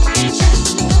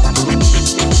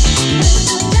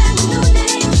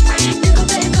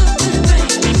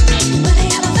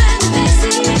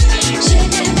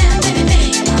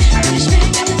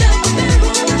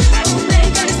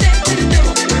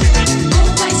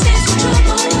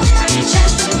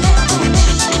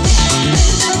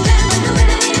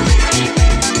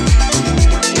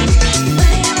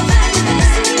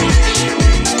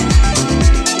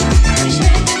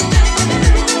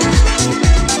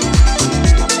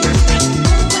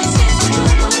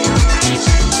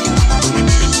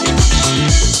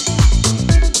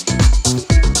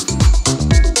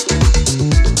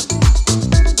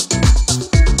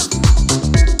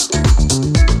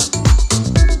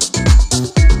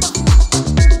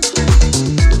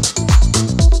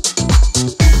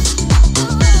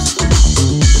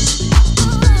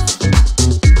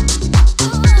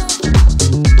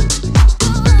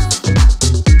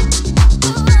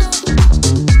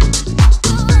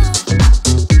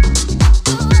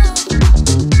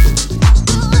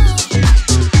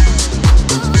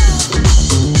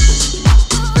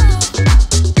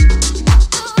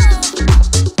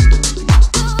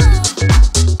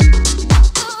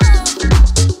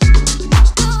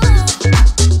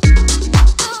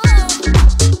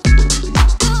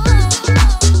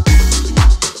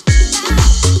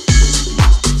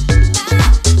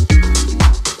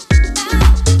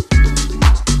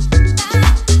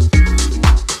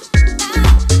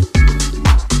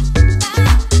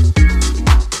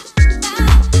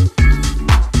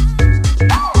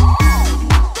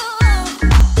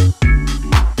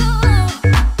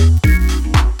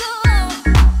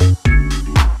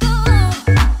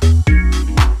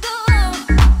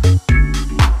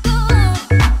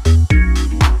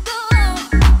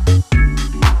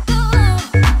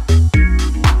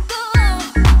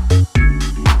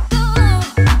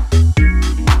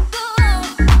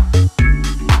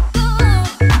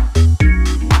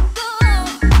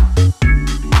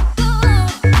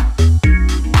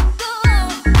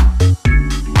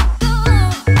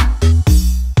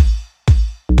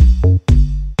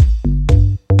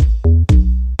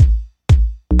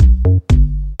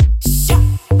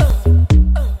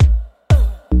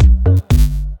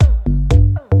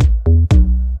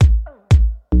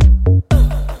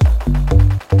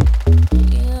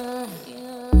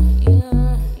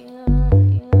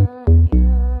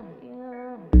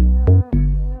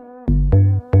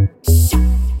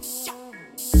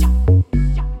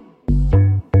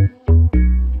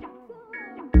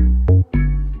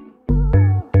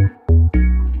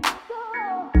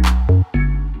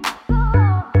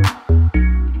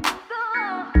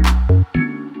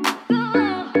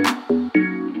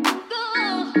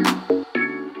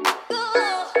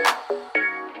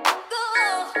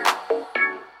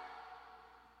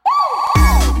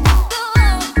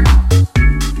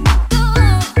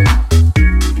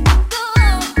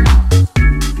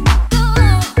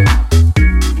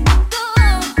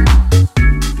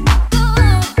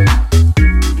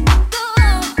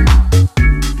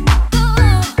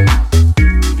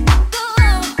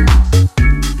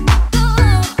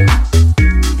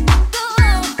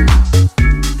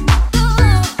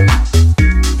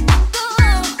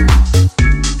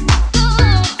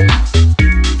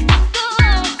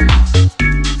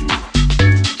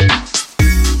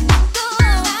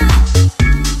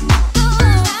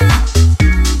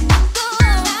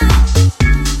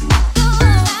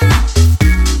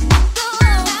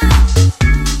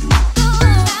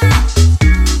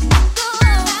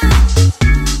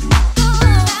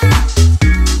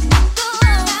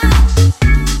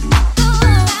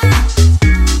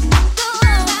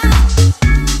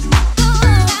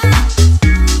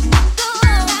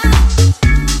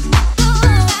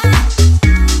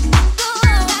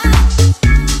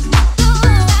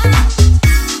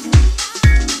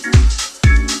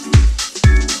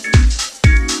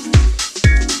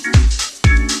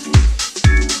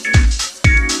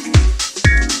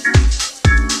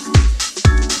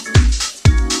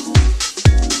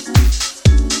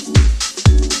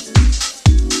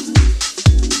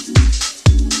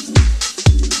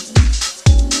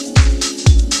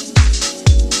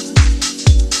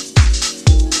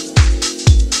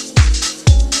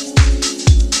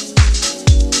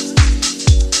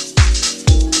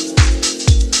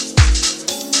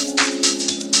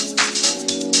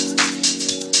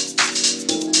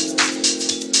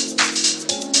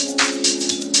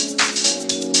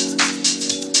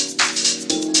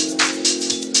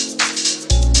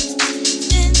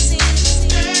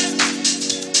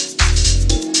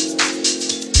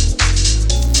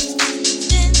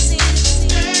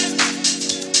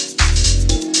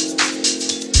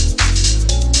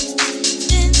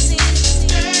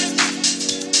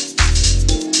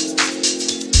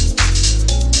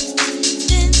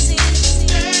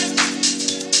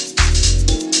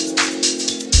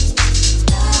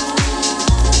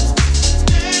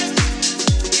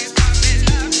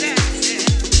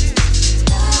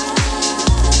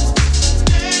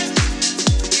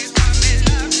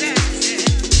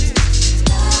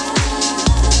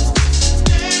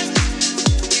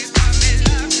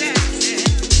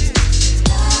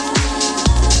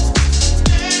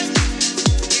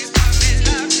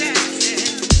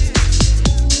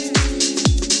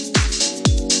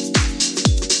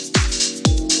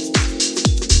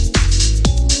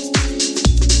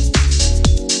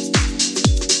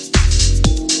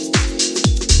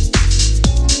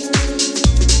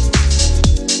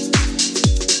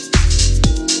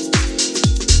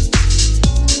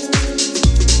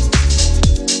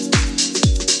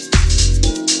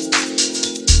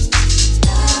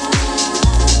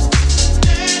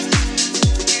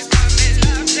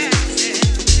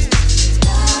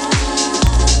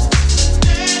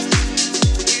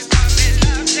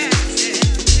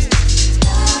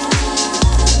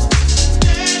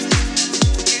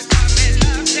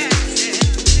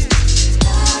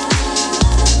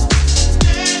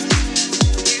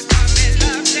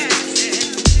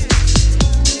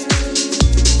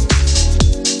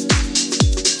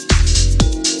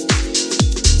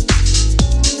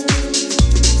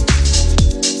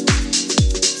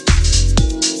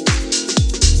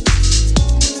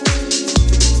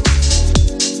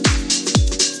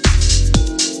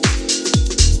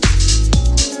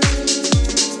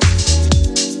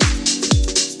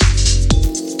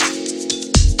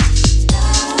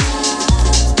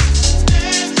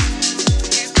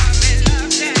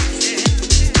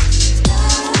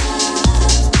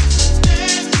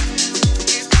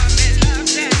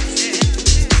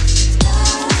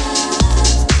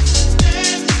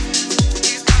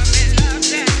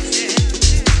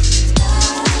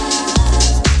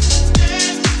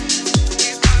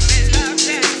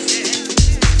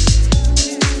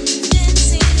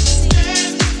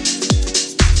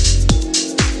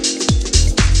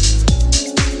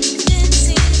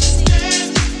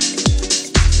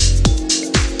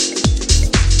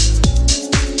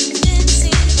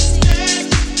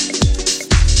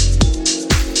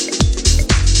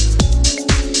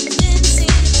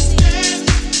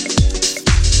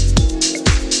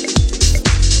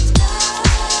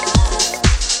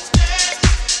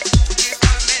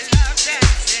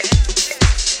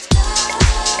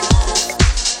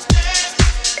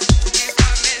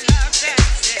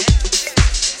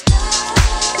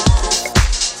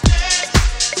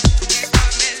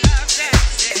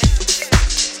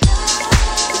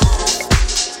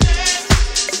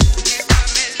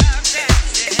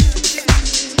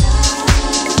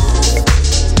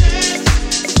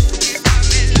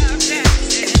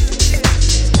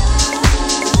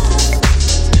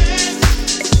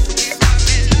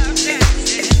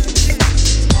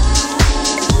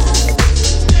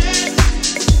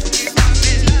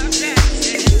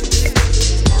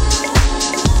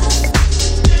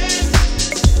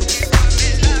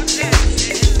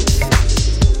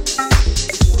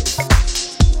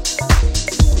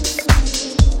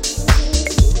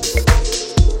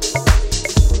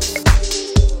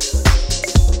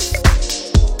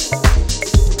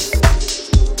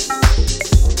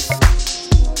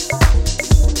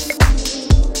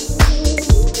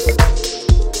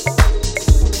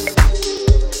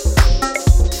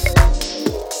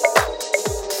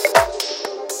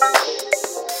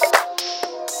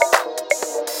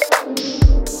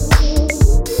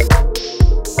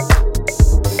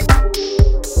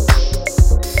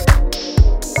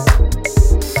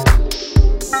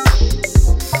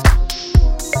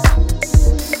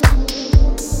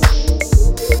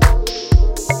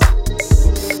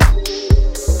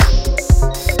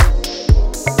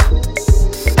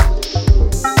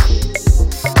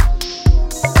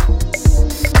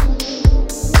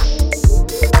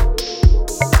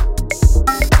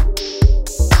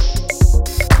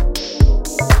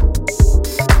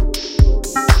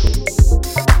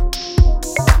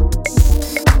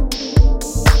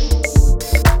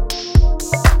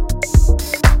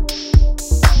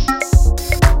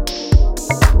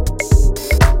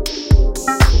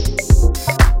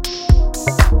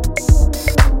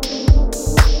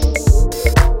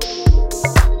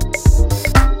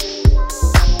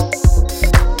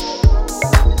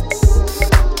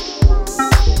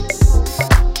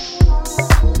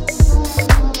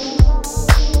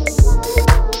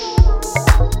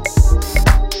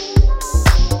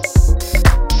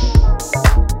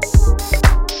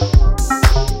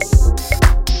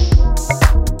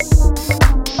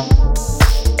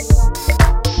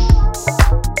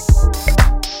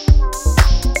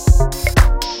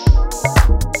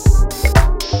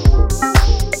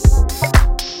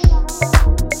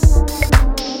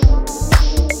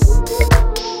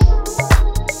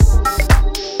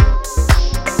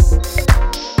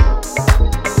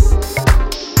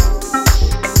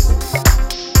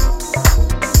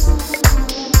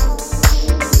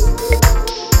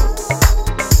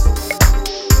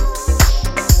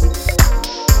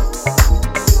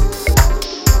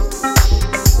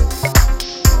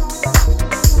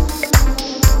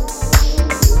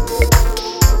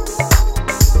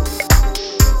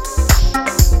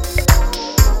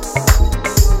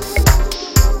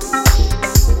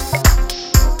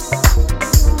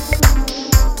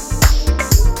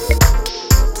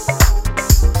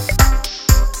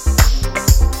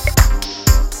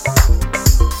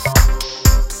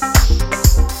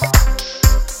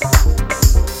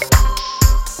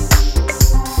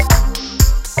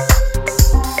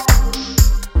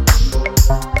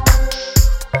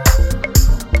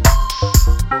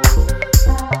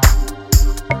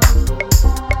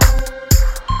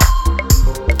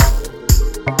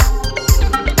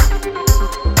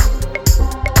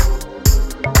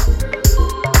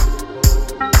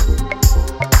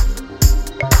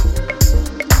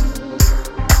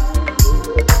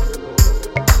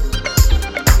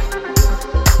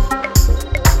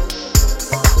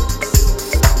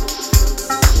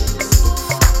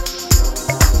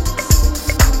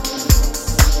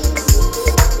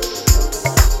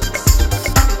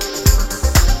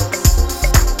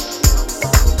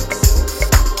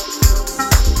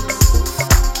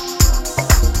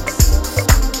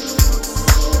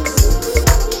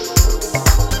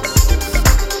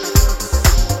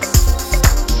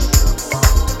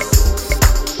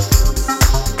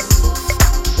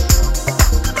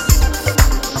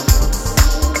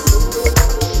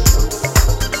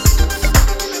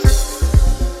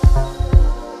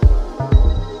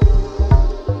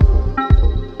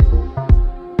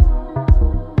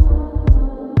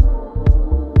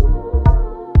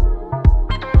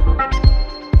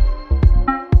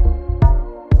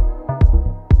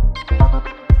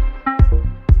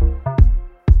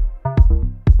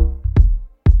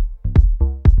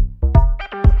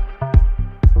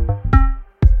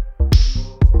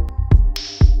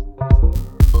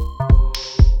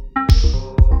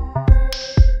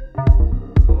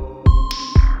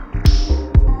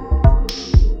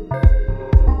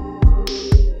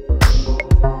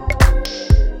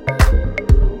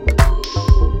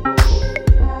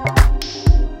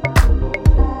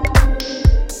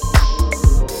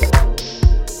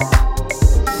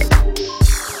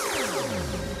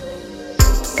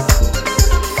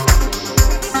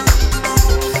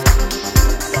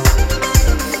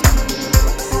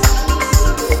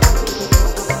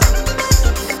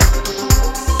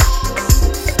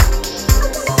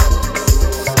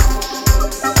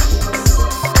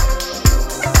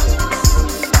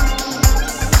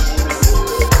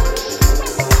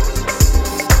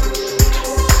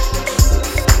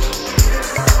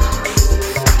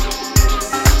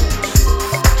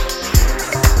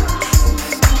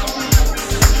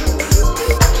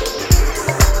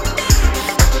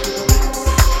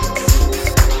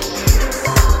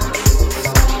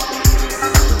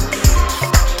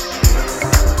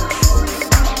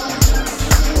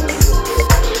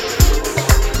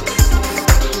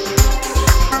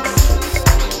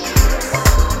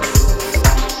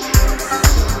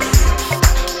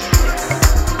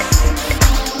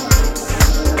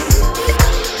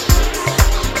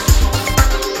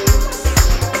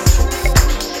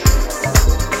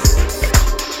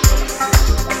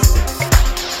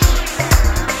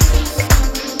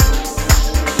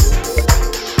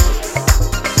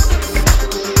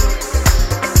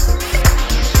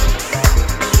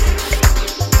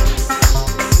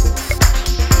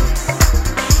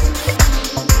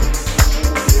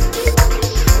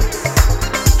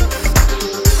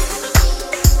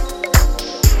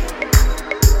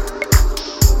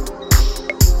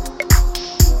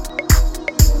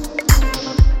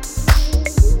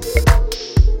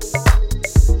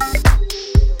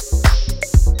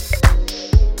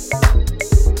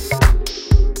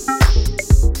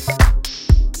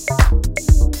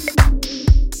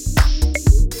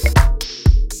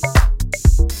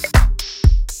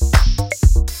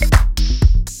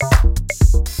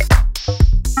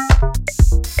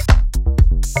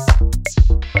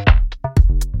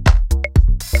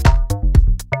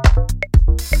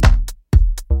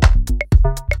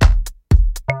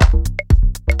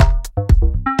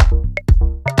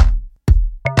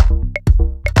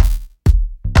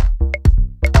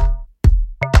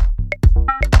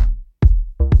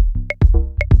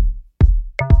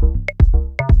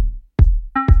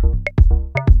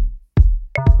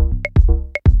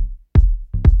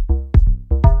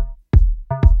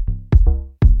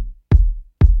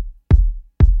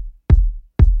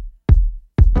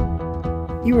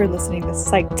 are listening to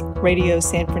Psyched Radio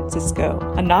San Francisco,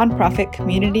 a nonprofit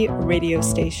community radio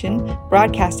station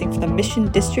broadcasting from the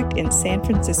Mission District in San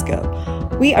Francisco.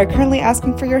 We are currently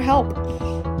asking for your help.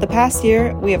 The past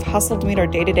year, we have hustled to meet our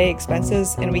day-to-day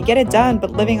expenses, and we get it done,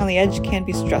 but living on the edge can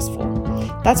be stressful.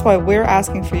 That's why we're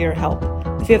asking for your help.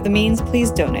 If you have the means, please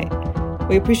donate.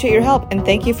 We appreciate your help, and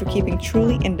thank you for keeping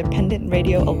truly independent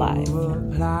radio alive.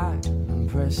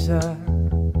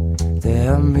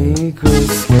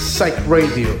 Psych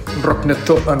Radio,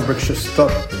 Rockneto and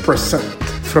Rickshawstop present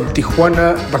from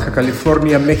Tijuana, Baja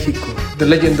California, Mexico, the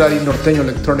legendary norteño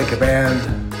electronic band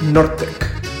Nortec,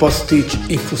 Postage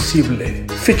y Fusible,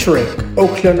 featuring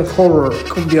Oakland Horror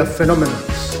Cumbia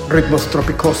Phenomenons, Ritmos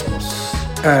Tropicosmos,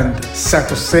 and San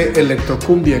Jose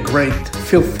Electrocumbia great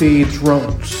Filthy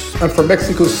Drones. And from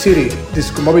Mexico City,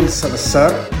 Disco Móvil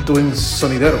Salazar doing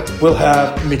Sonidero. We'll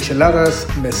have micheladas,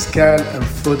 mezcal, and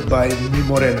food by Mi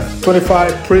Morena.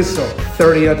 25 pre-sale,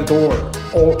 30 at the door,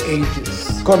 all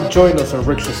ages. Come join us at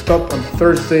Rickshaw Stop on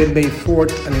Thursday, May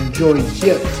 4th, and enjoy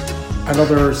yet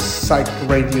another Psych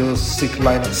Radio sick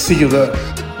lineup. See you there.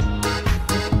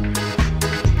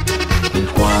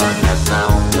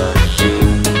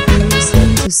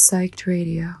 Listen to Psyched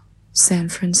Radio, San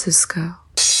Francisco.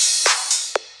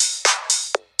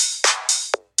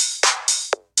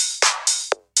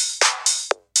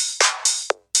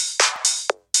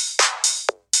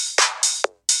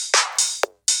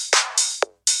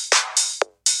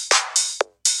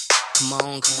 Come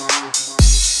on, come on, come on.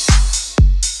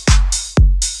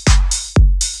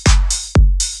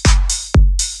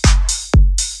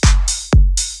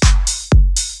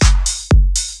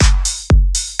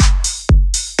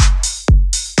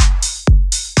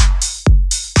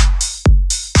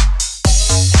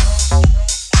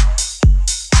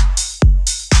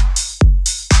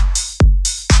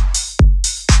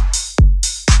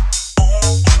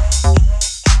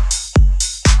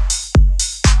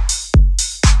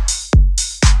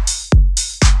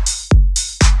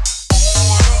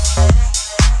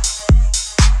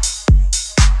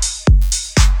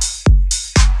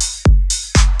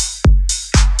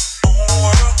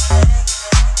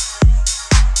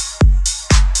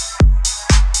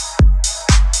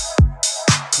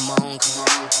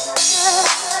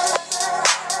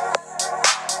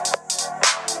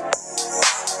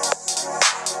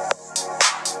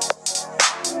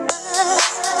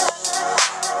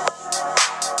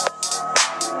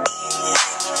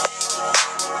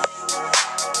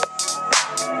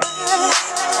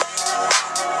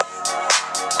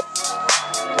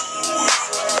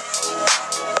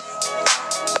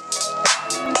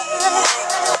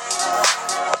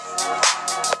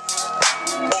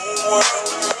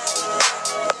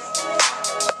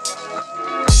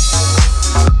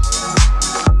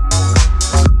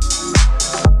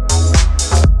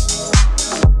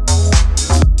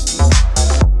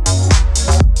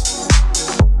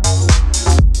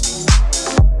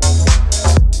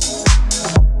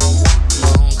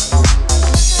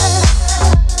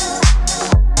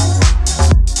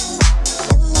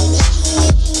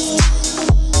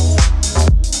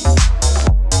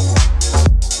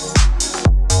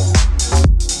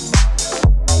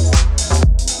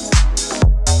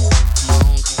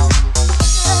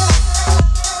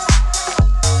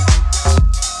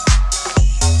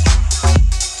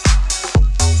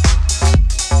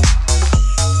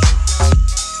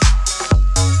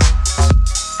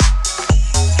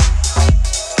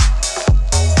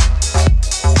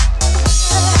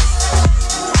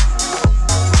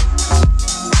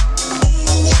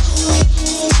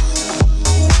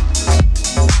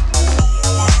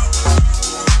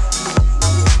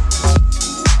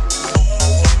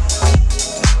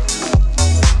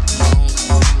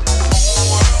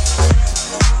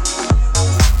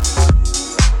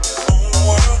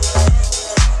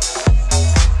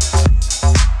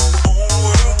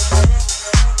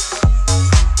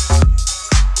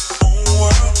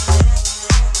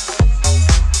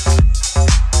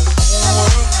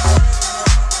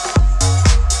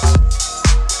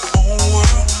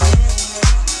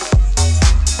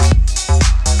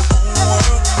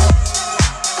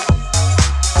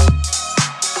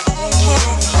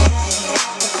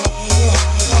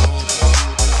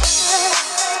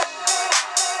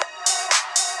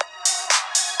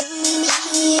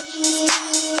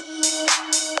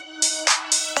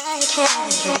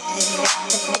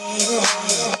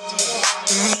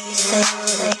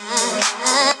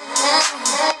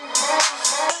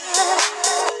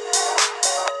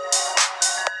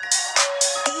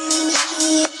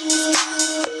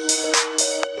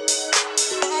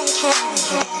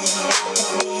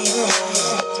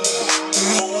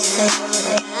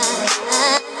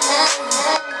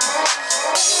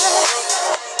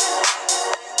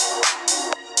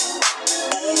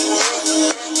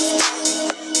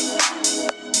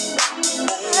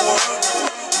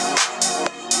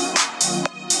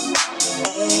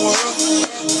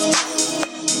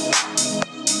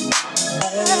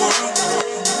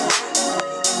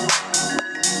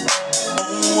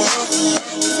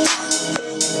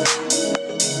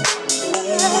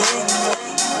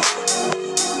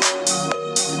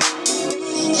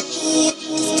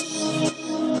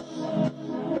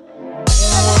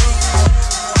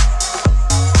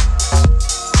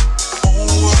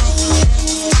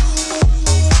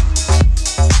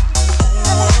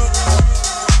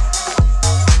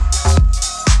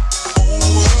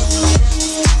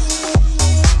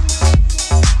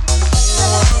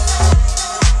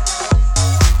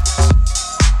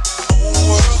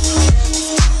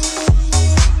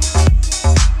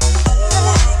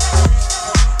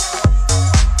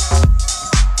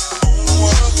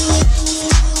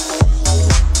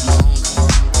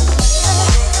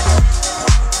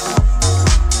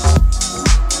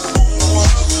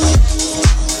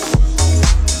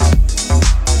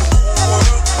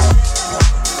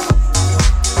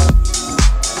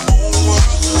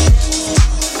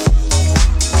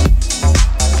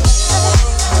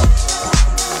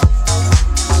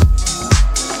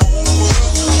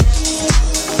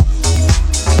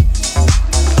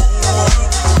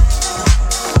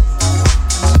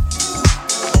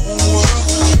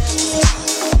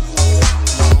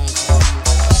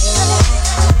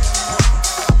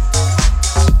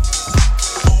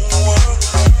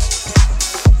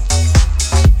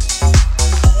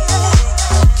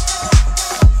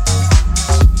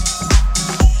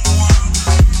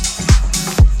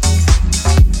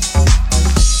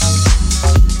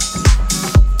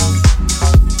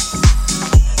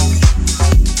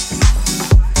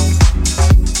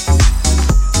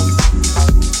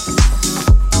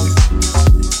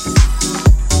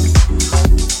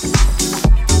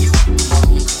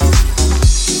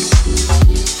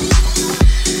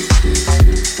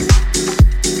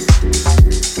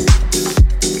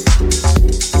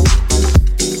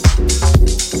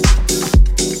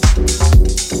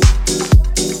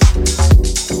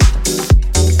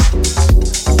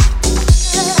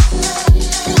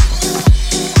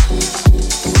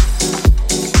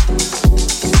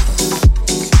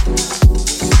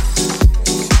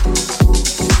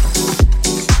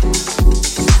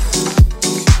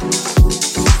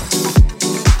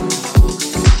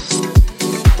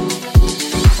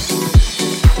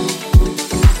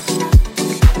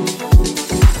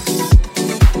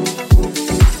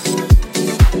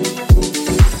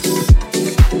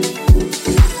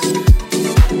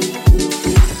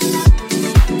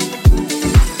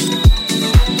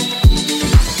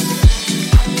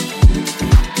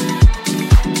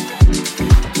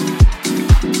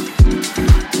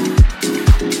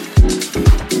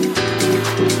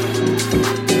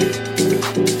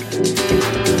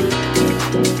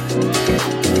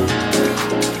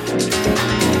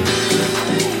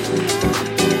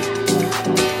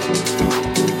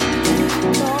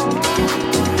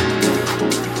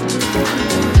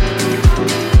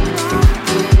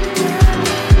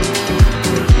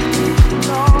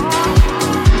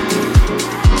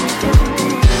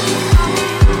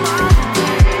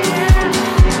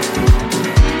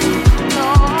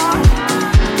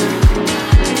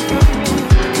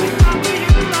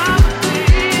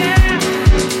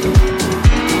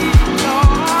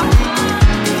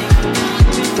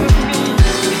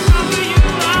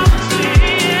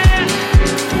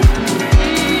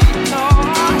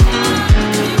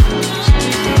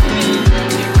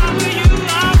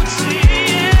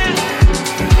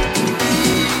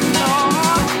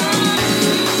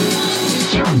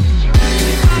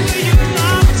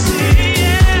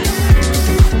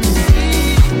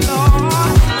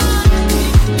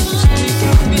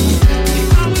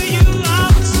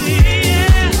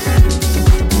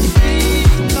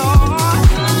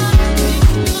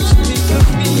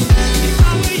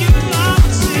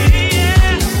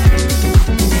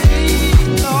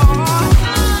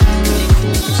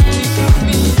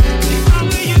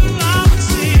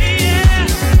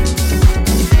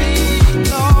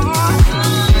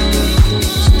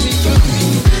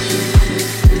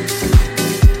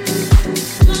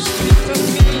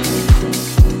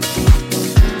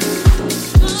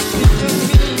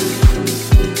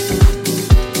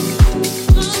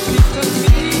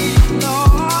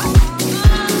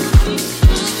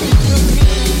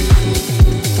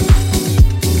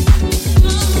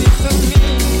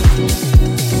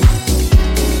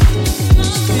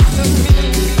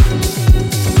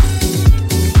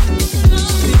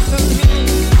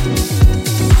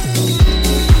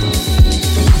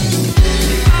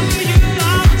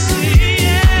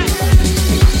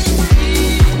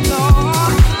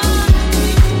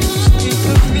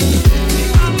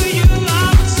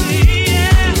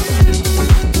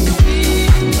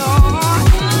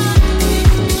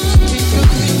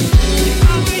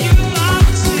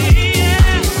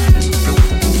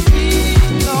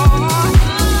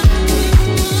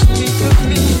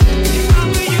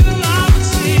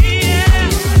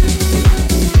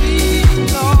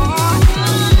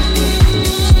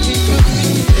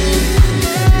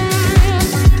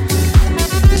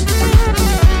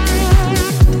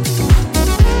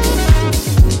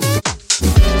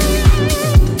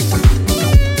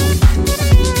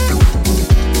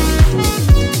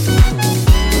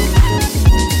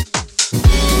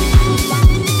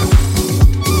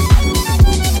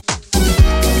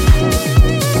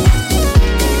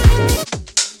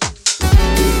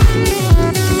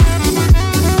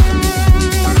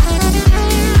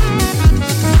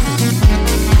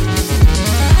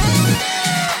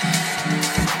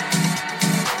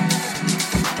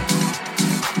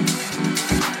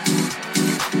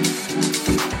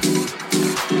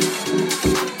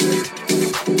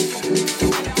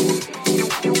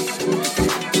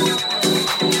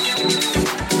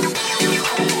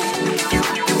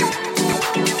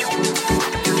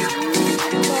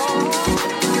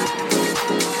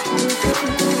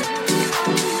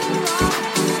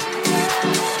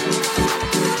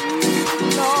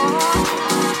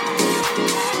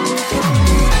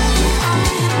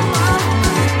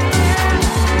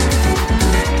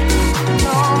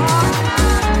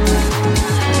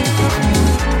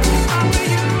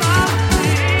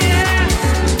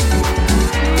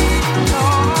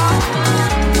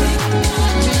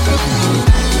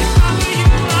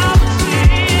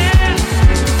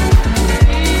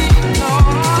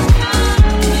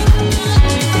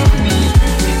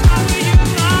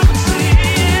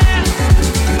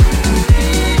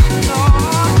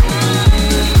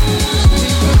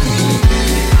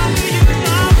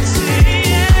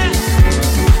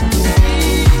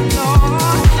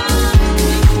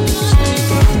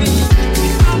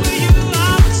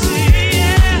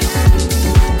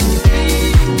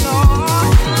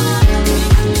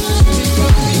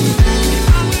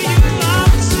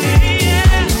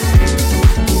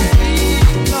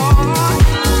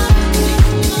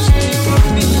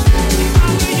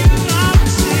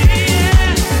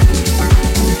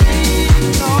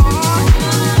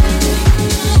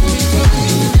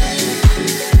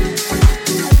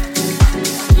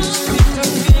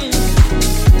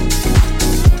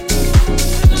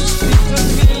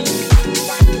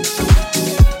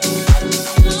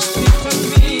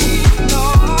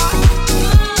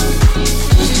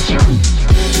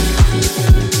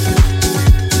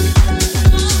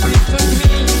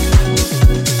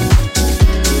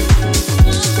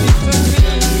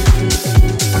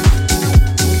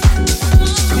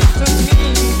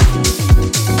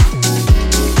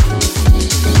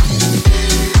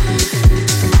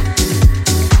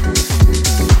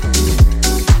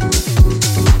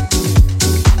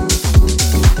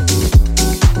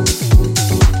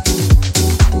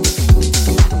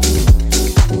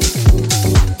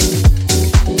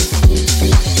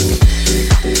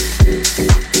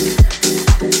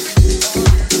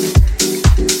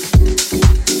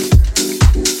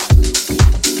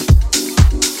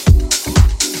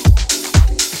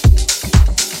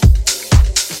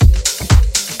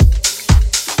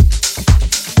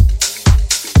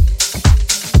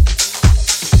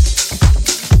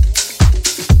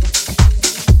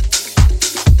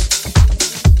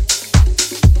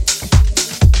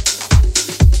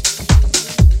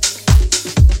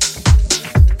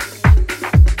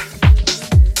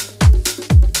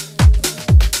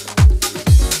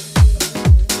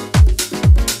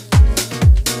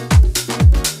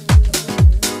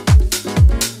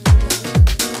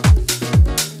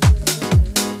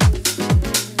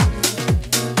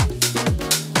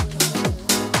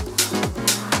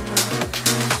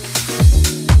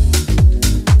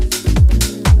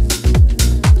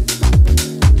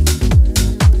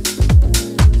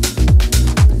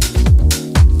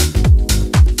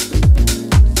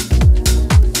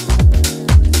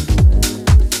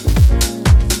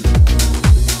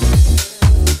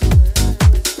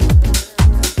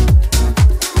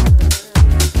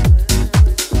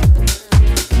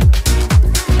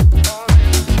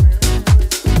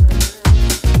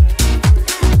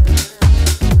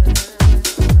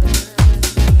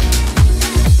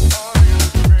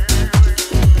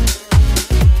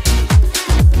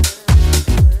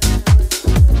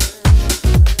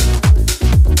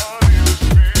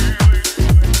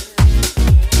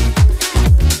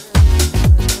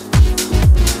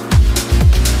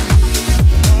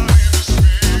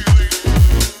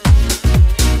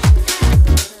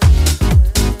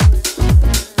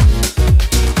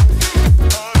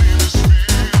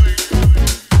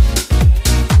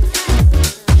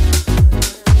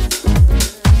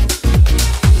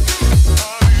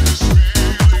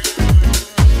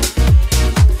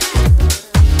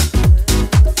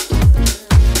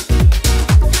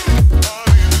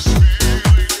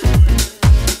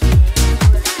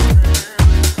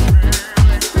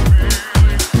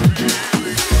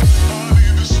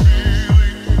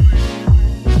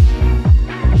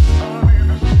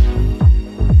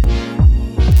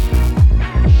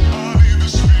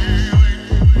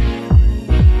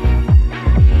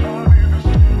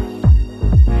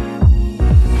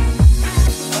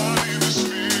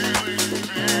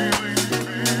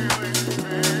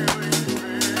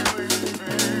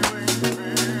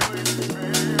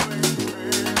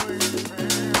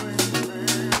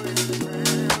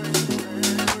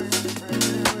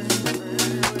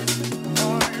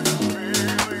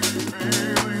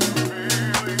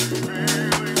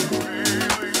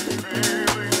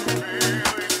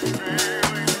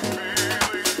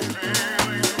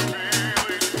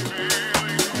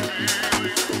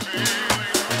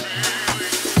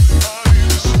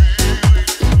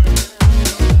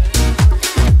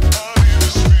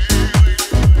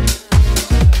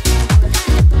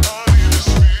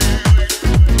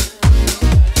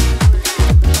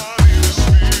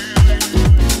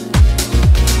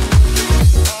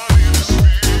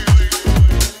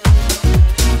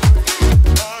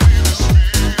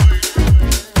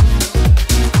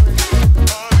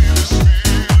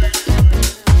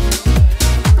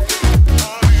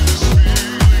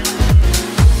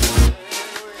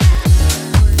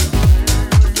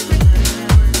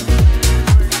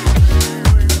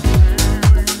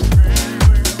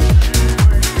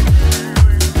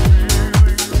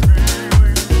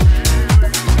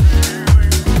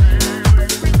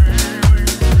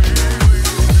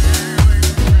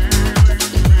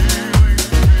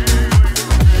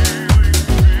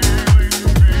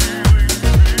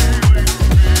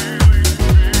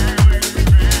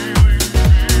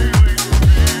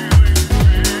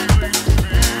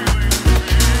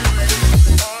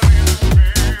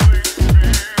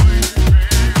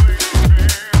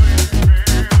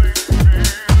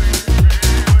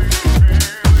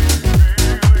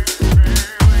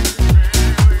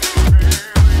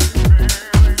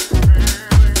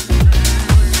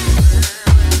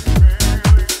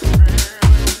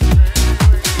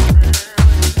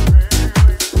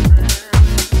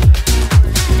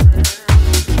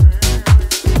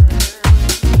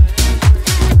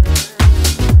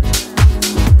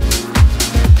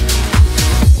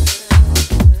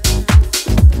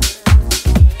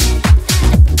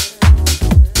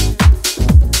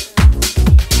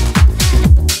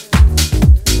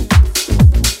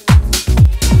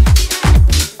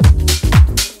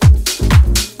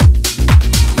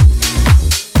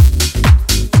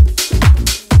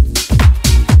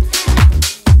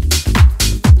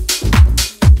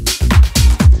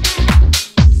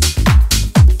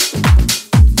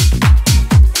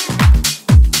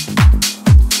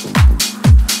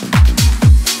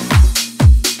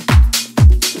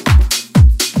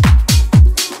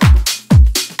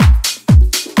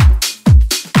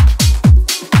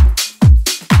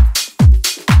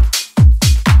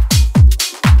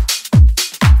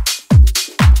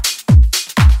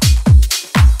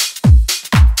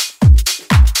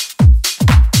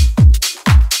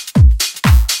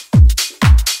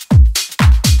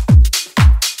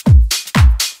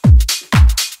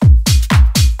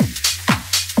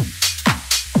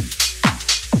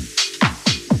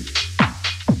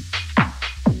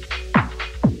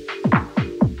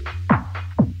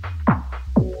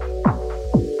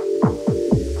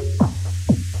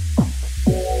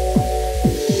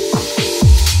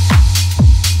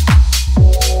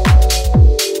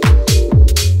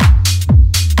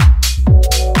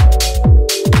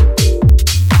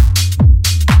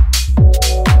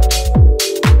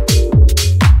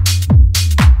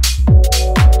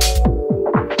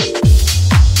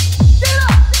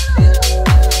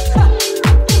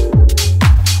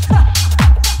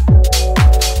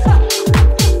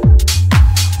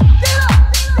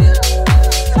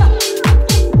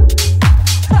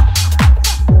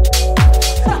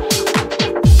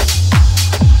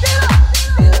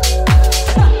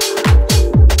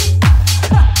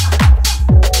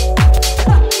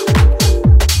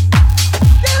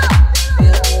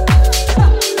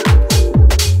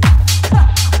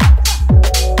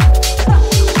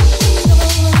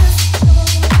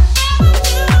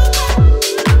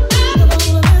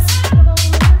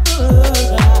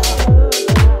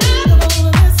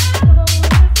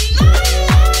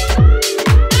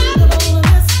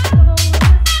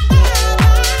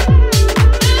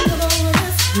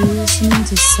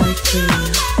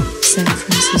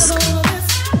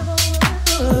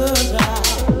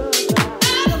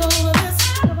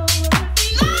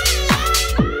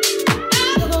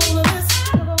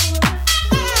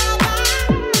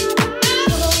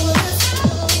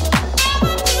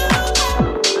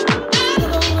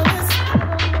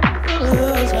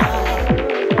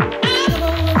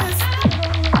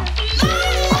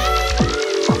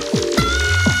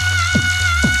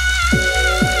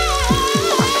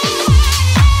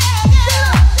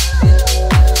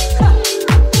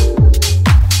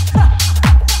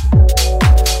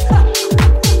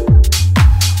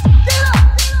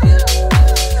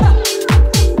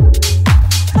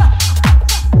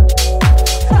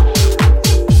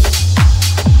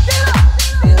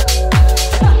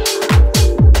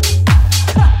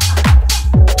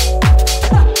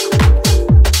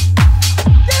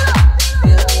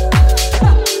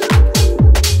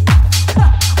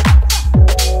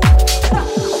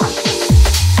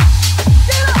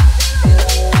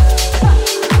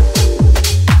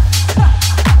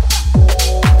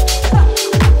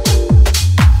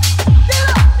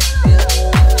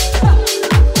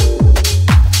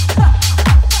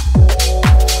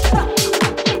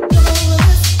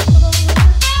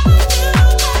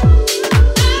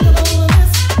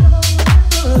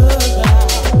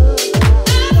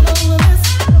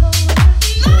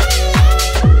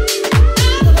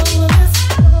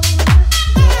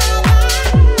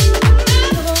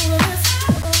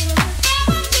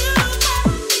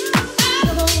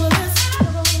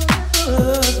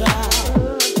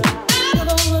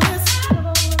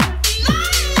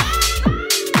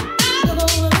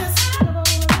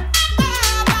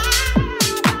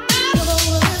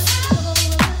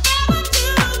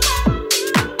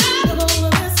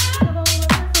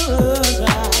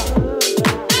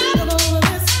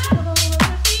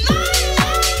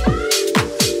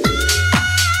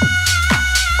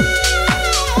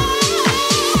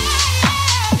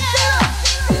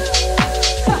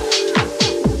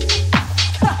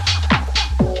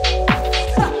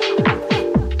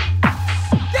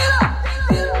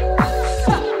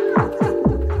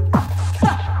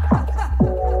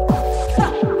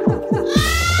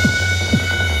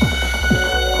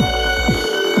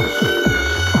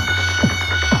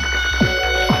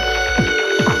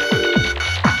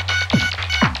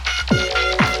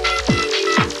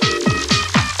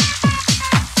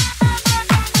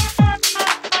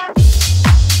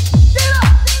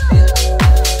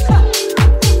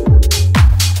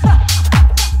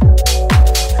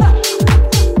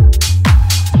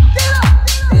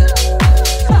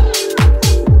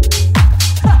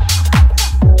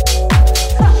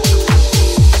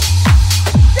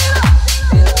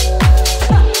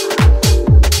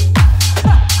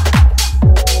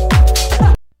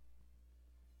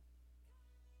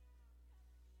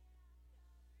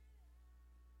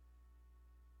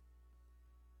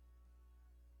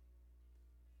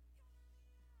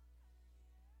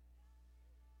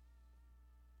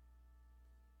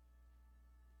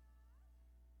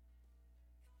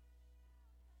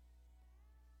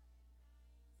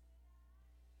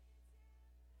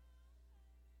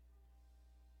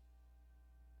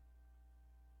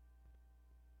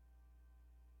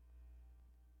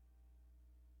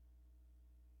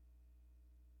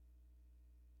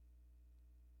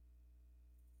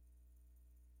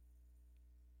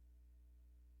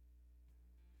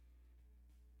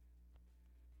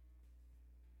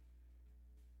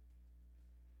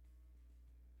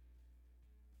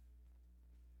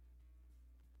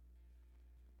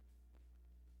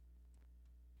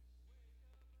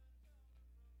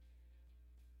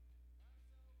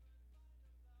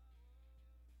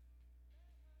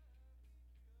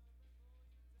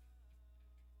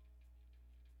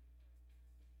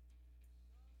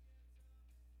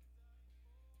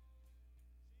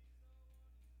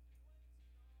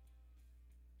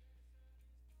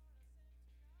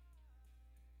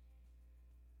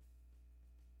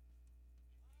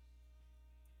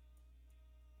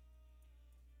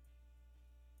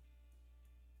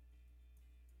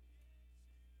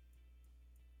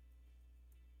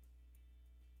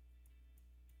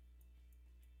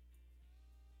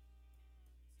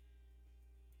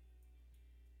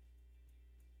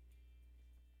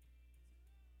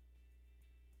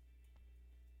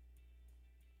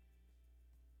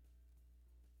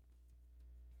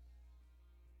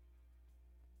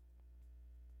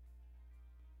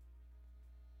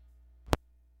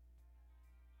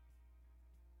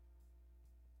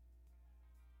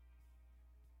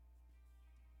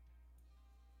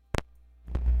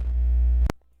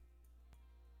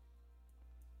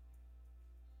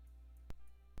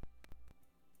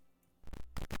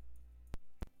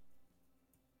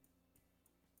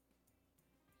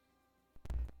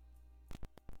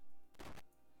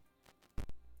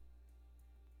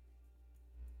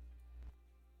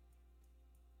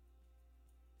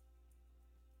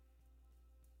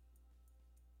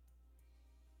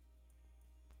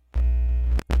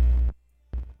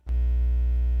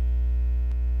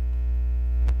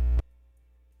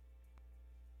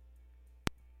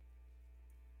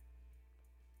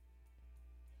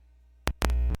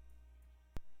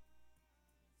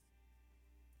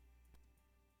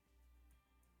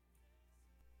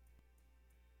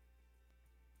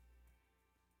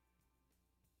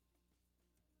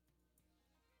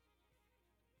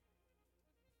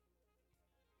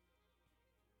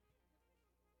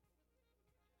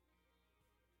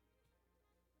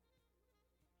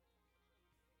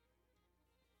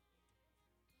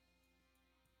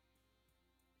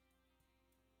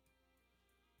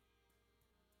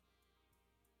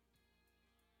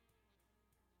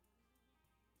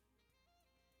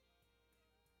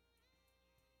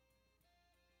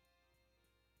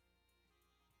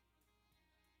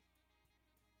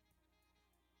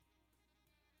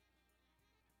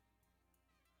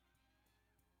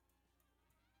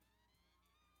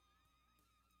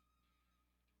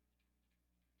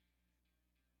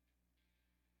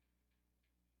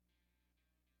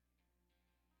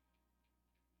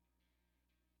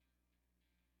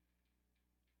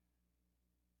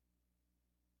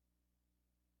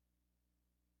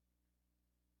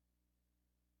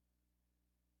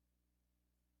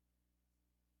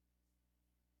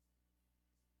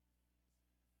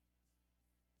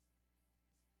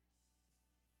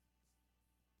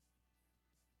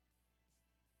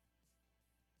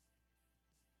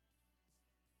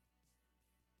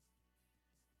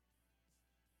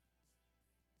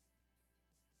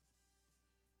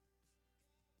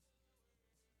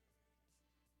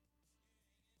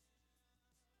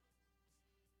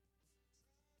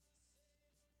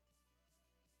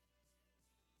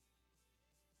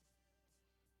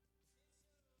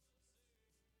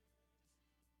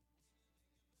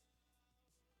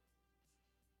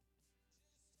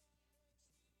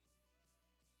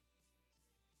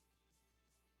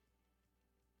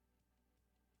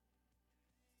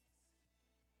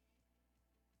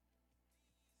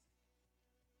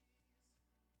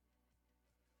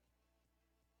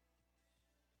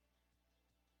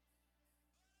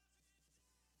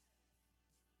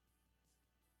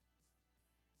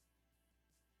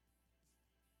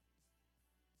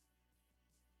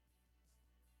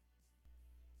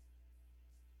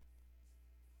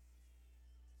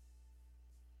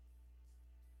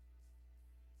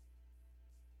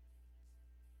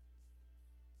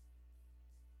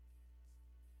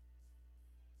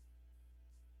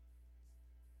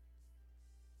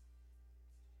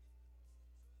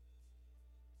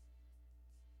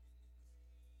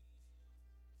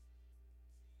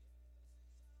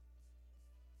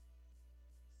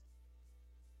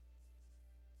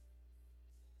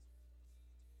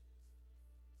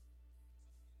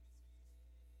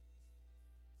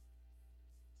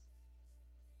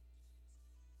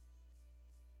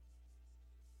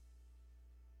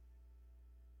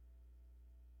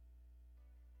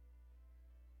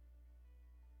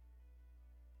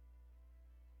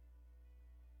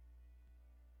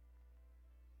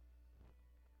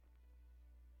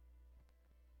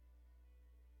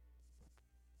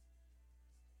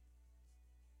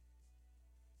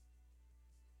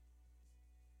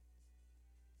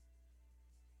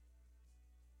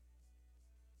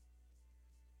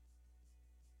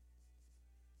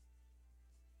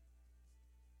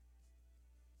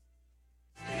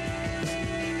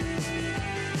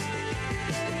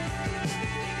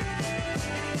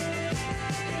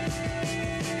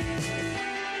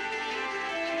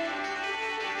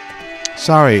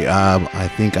 Sorry, I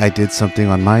think I did something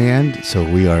on my end, so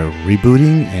we are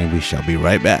rebooting and we shall be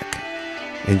right back.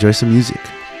 Enjoy some music.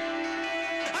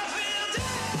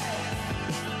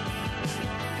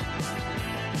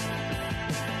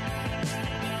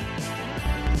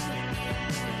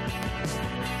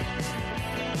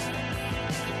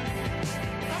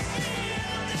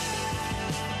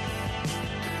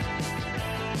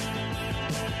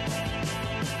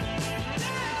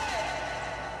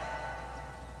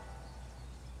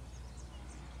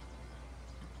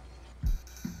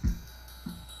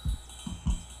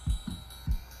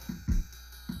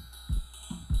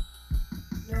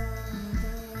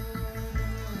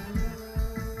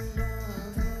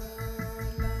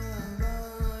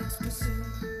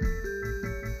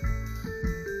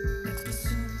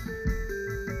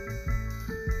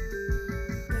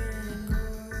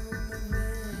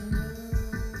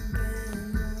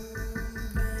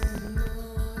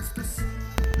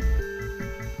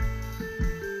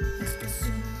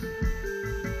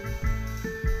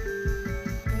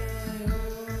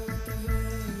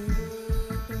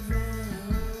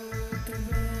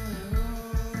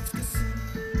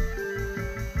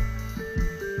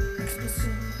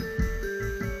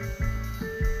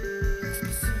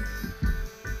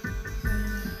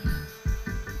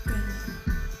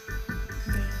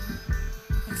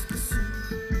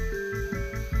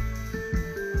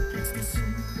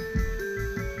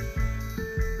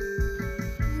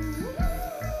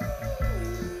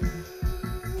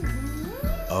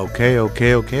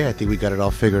 Okay. I think we got it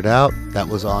all figured out. That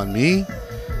was on me.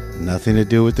 Nothing to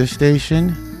do with the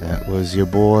station. That was your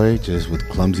boy, just with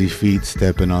clumsy feet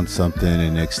stepping on something,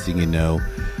 and next thing you know,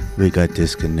 we got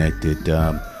disconnected.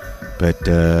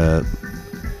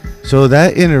 So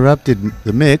that interrupted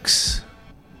the mix.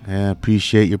 I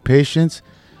appreciate your patience.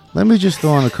 Let me just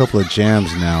throw on a couple of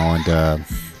jams now, and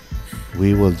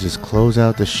we will just close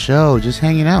out the show, just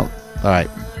hanging out. All right.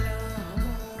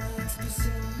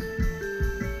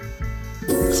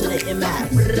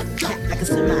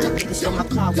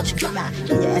 What you come out,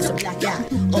 your ass a black eye.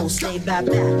 Oh, slave bye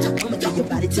bye. I'ma get your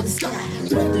body to the sky.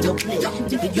 Run through your plate,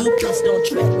 nigga, you plus don't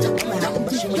trip. I'ma have to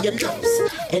bust you on your lips.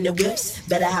 And the whips,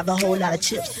 better have a whole lot of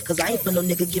chips. Cause I ain't for no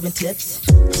nigga giving tips.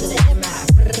 To the MI,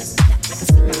 like a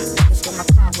semi. It's on my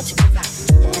car, what you come out,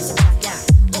 your ass a black eye.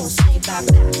 Oh, slave bye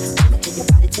bye. I'ma get your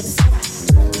body to the sky.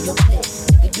 Run through your plate,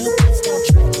 nigga, you plus don't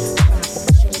trip. I'ma have to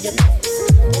bust you on your lips. And the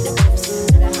whips,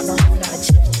 better have a whole lot of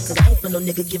chips. Cause I ain't for no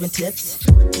nigga giving tips.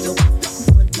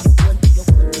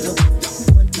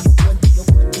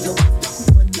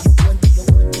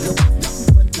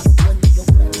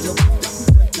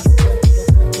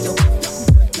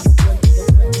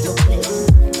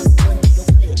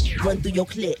 Run through your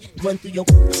clit, run through your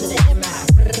to the MI.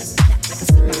 Like a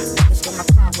semi, it's on my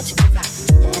car, what you give out.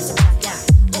 Your ass a black eye,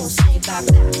 oh, slave bye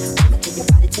bye. I'ma get your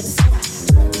body to the sky.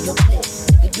 Run through your clit,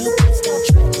 nigga, you please don't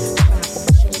trip. I'ma have to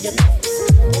bust you on your lips.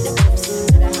 And the whips,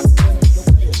 better have to run through your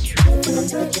clit. I ain't for no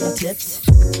nigga giving tips.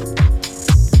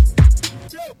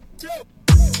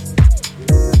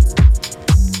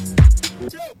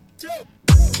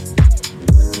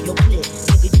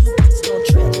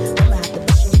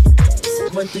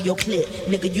 Run through your clit,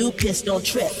 nigga, you pissed, don't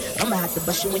trip. I'ma have to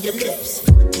bust you in your lips.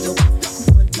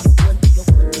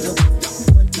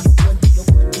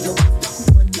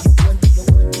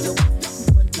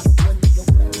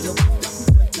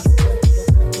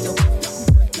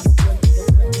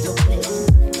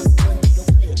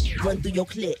 Run through your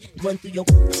clit, run through your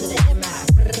to the MI.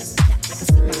 Like a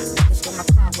semi, it's on my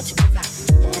car, what you give out.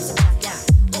 Your ass a black eye,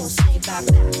 oh, slave bye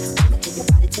bye. I'ma get your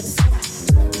body to the sky.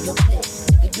 Run through your clit,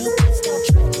 nigga, you pissed, don't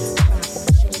trip. I'ma have to bust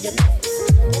you in your lips.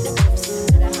 And the whips,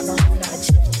 better have a whole lot of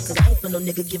chips. Cause I ain't for no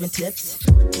nigga giving tips.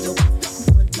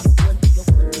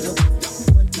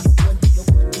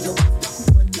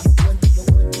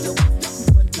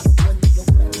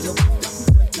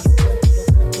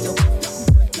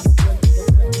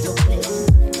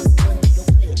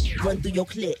 Run through your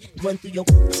clit, run through your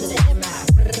to the MI.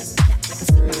 Like a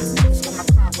semi, it's on my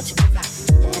car, what you give out.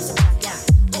 Your ass a black eye,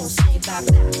 oh, slave bye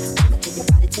bye. I'ma get your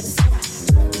body to the sky.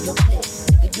 Run through your clit,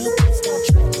 nigga, you please don't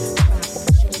trip. I'ma have to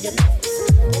bust you in your lips.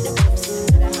 And the whips,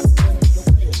 better have to run through your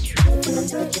clit. I ain't for no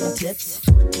nigga giving tips.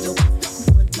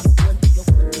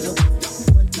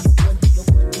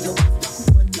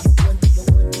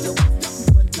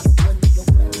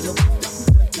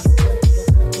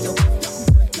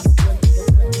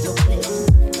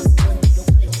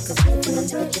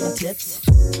 Tips.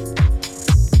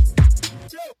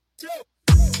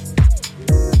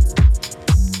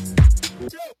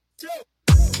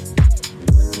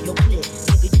 Your clit,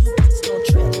 nigga, you please don't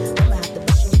trip. I'ma have to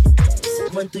bust you in your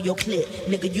lips. run through your clip.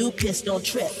 Nigga, you pissed, don't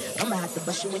trip. I'ma have to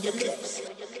bust you in your lips.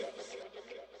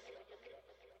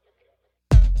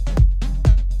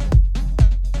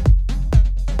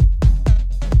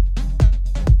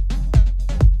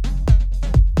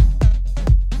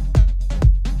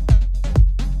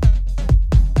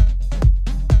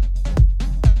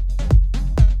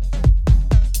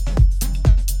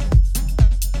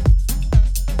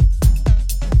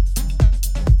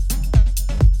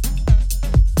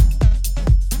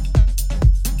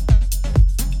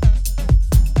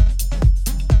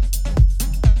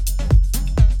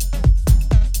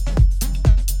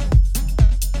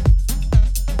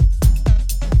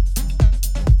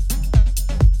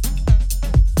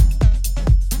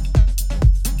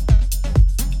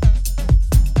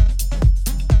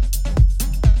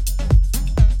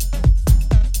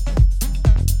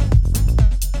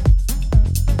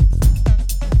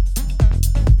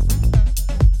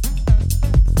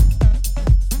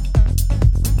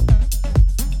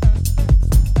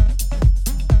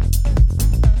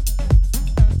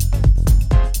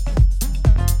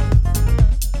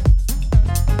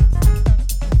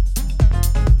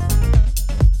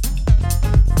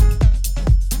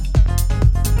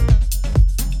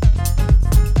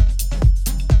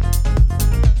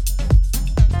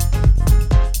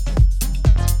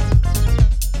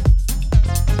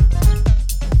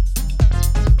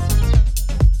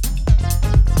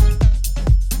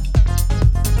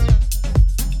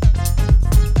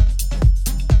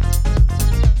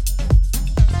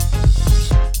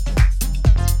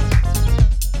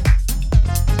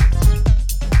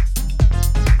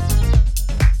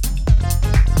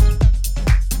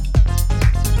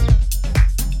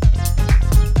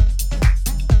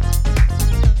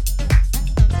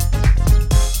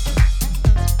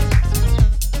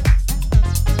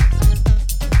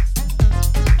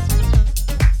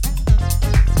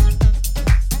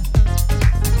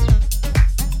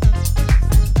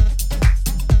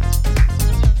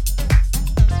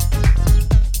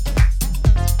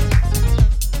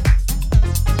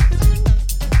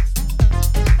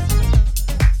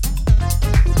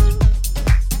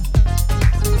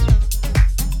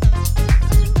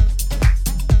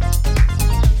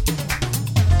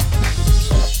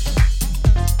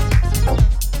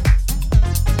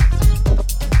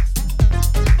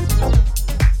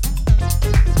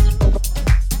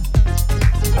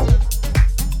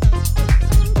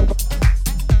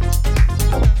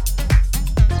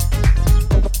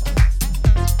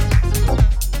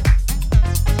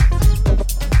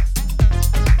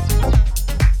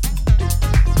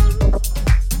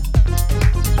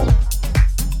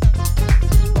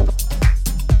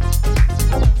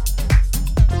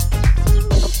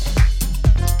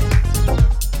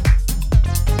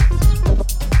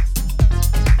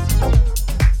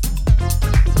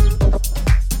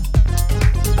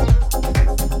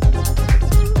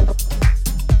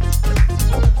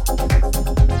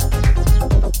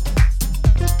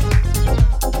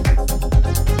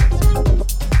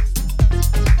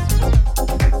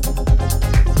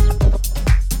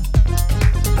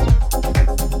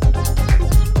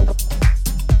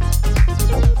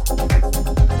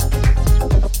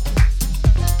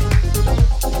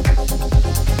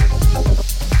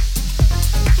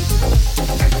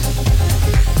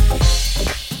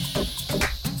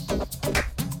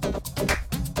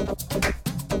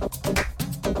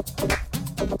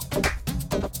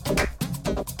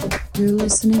 You're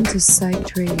listening to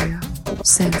Psych Radio,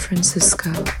 San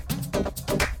Francisco.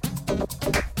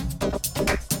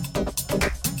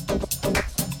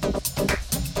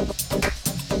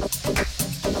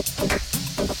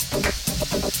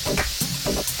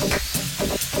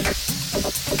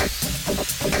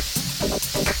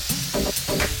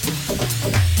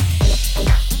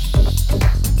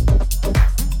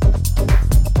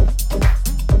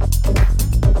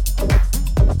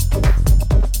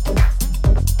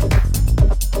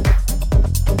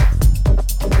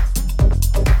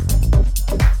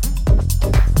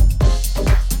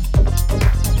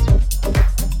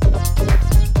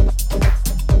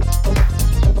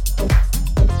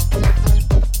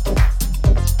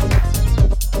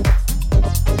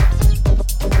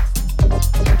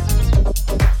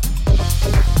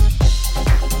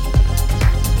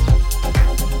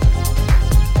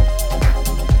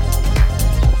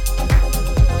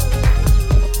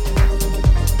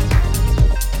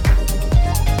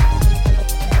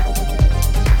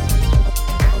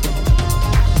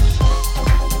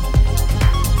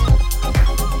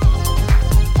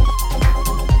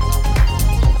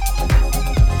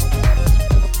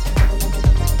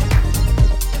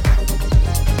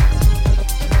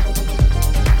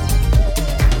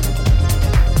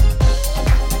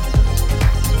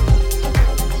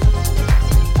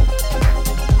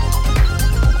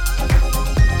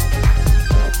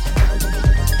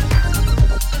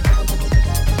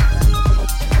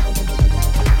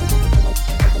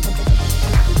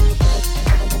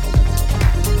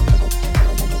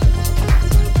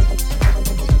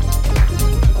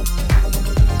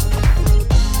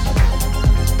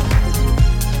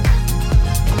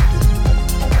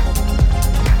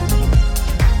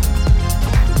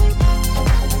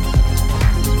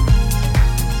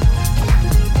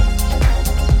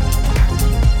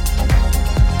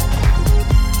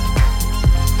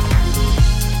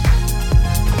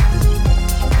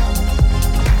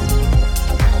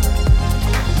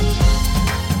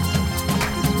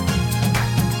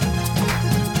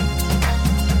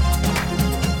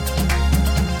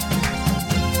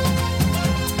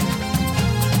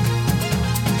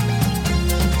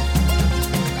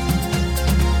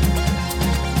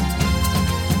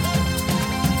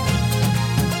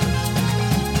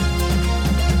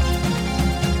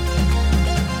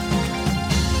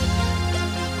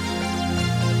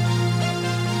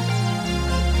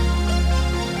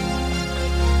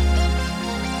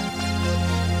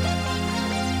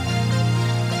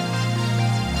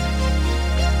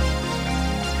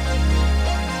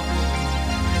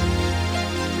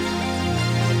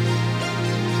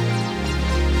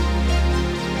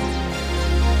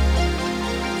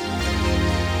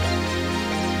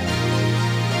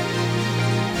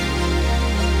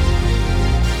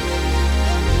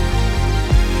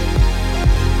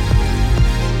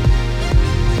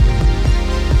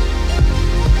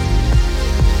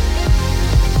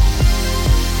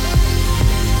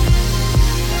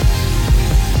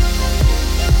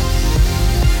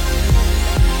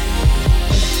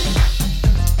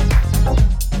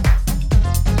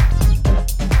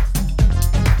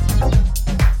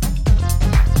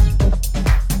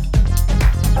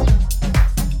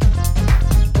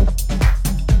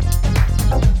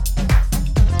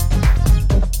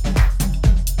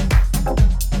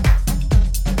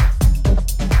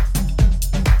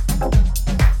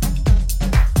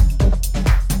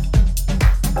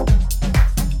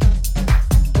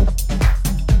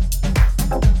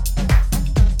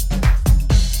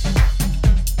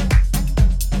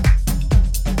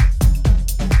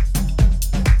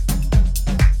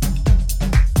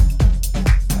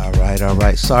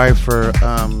 sorry for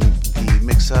the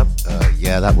mix-up.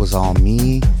 Yeah, that was all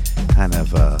me. Kind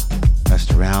of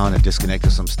messed around and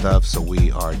disconnected some stuff, so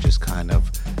we are just kind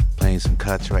of playing some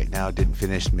cuts right now. Didn't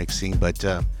finish mixing, but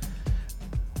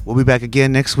we'll be back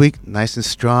again next week, nice and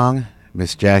strong.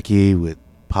 Miss Jackie with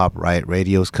Pop Riot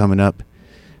Radio's coming up.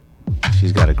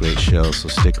 She's got a great show, so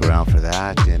stick around for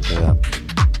that. And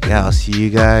yeah, I'll see you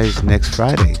guys next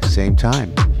Friday, same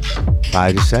time,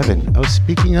 5 to 7. Oh,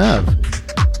 speaking of,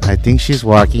 I think she's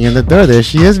walking in the door. There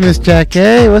she is, Miss Jackie.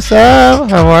 Hey, what's up?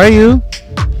 How are you?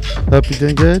 Hope you're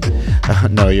doing good.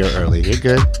 No, you're early. You're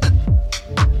good.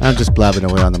 I'm just blabbing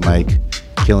away on the mic,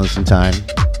 killing some time.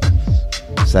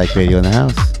 Psych Radio in the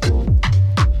house.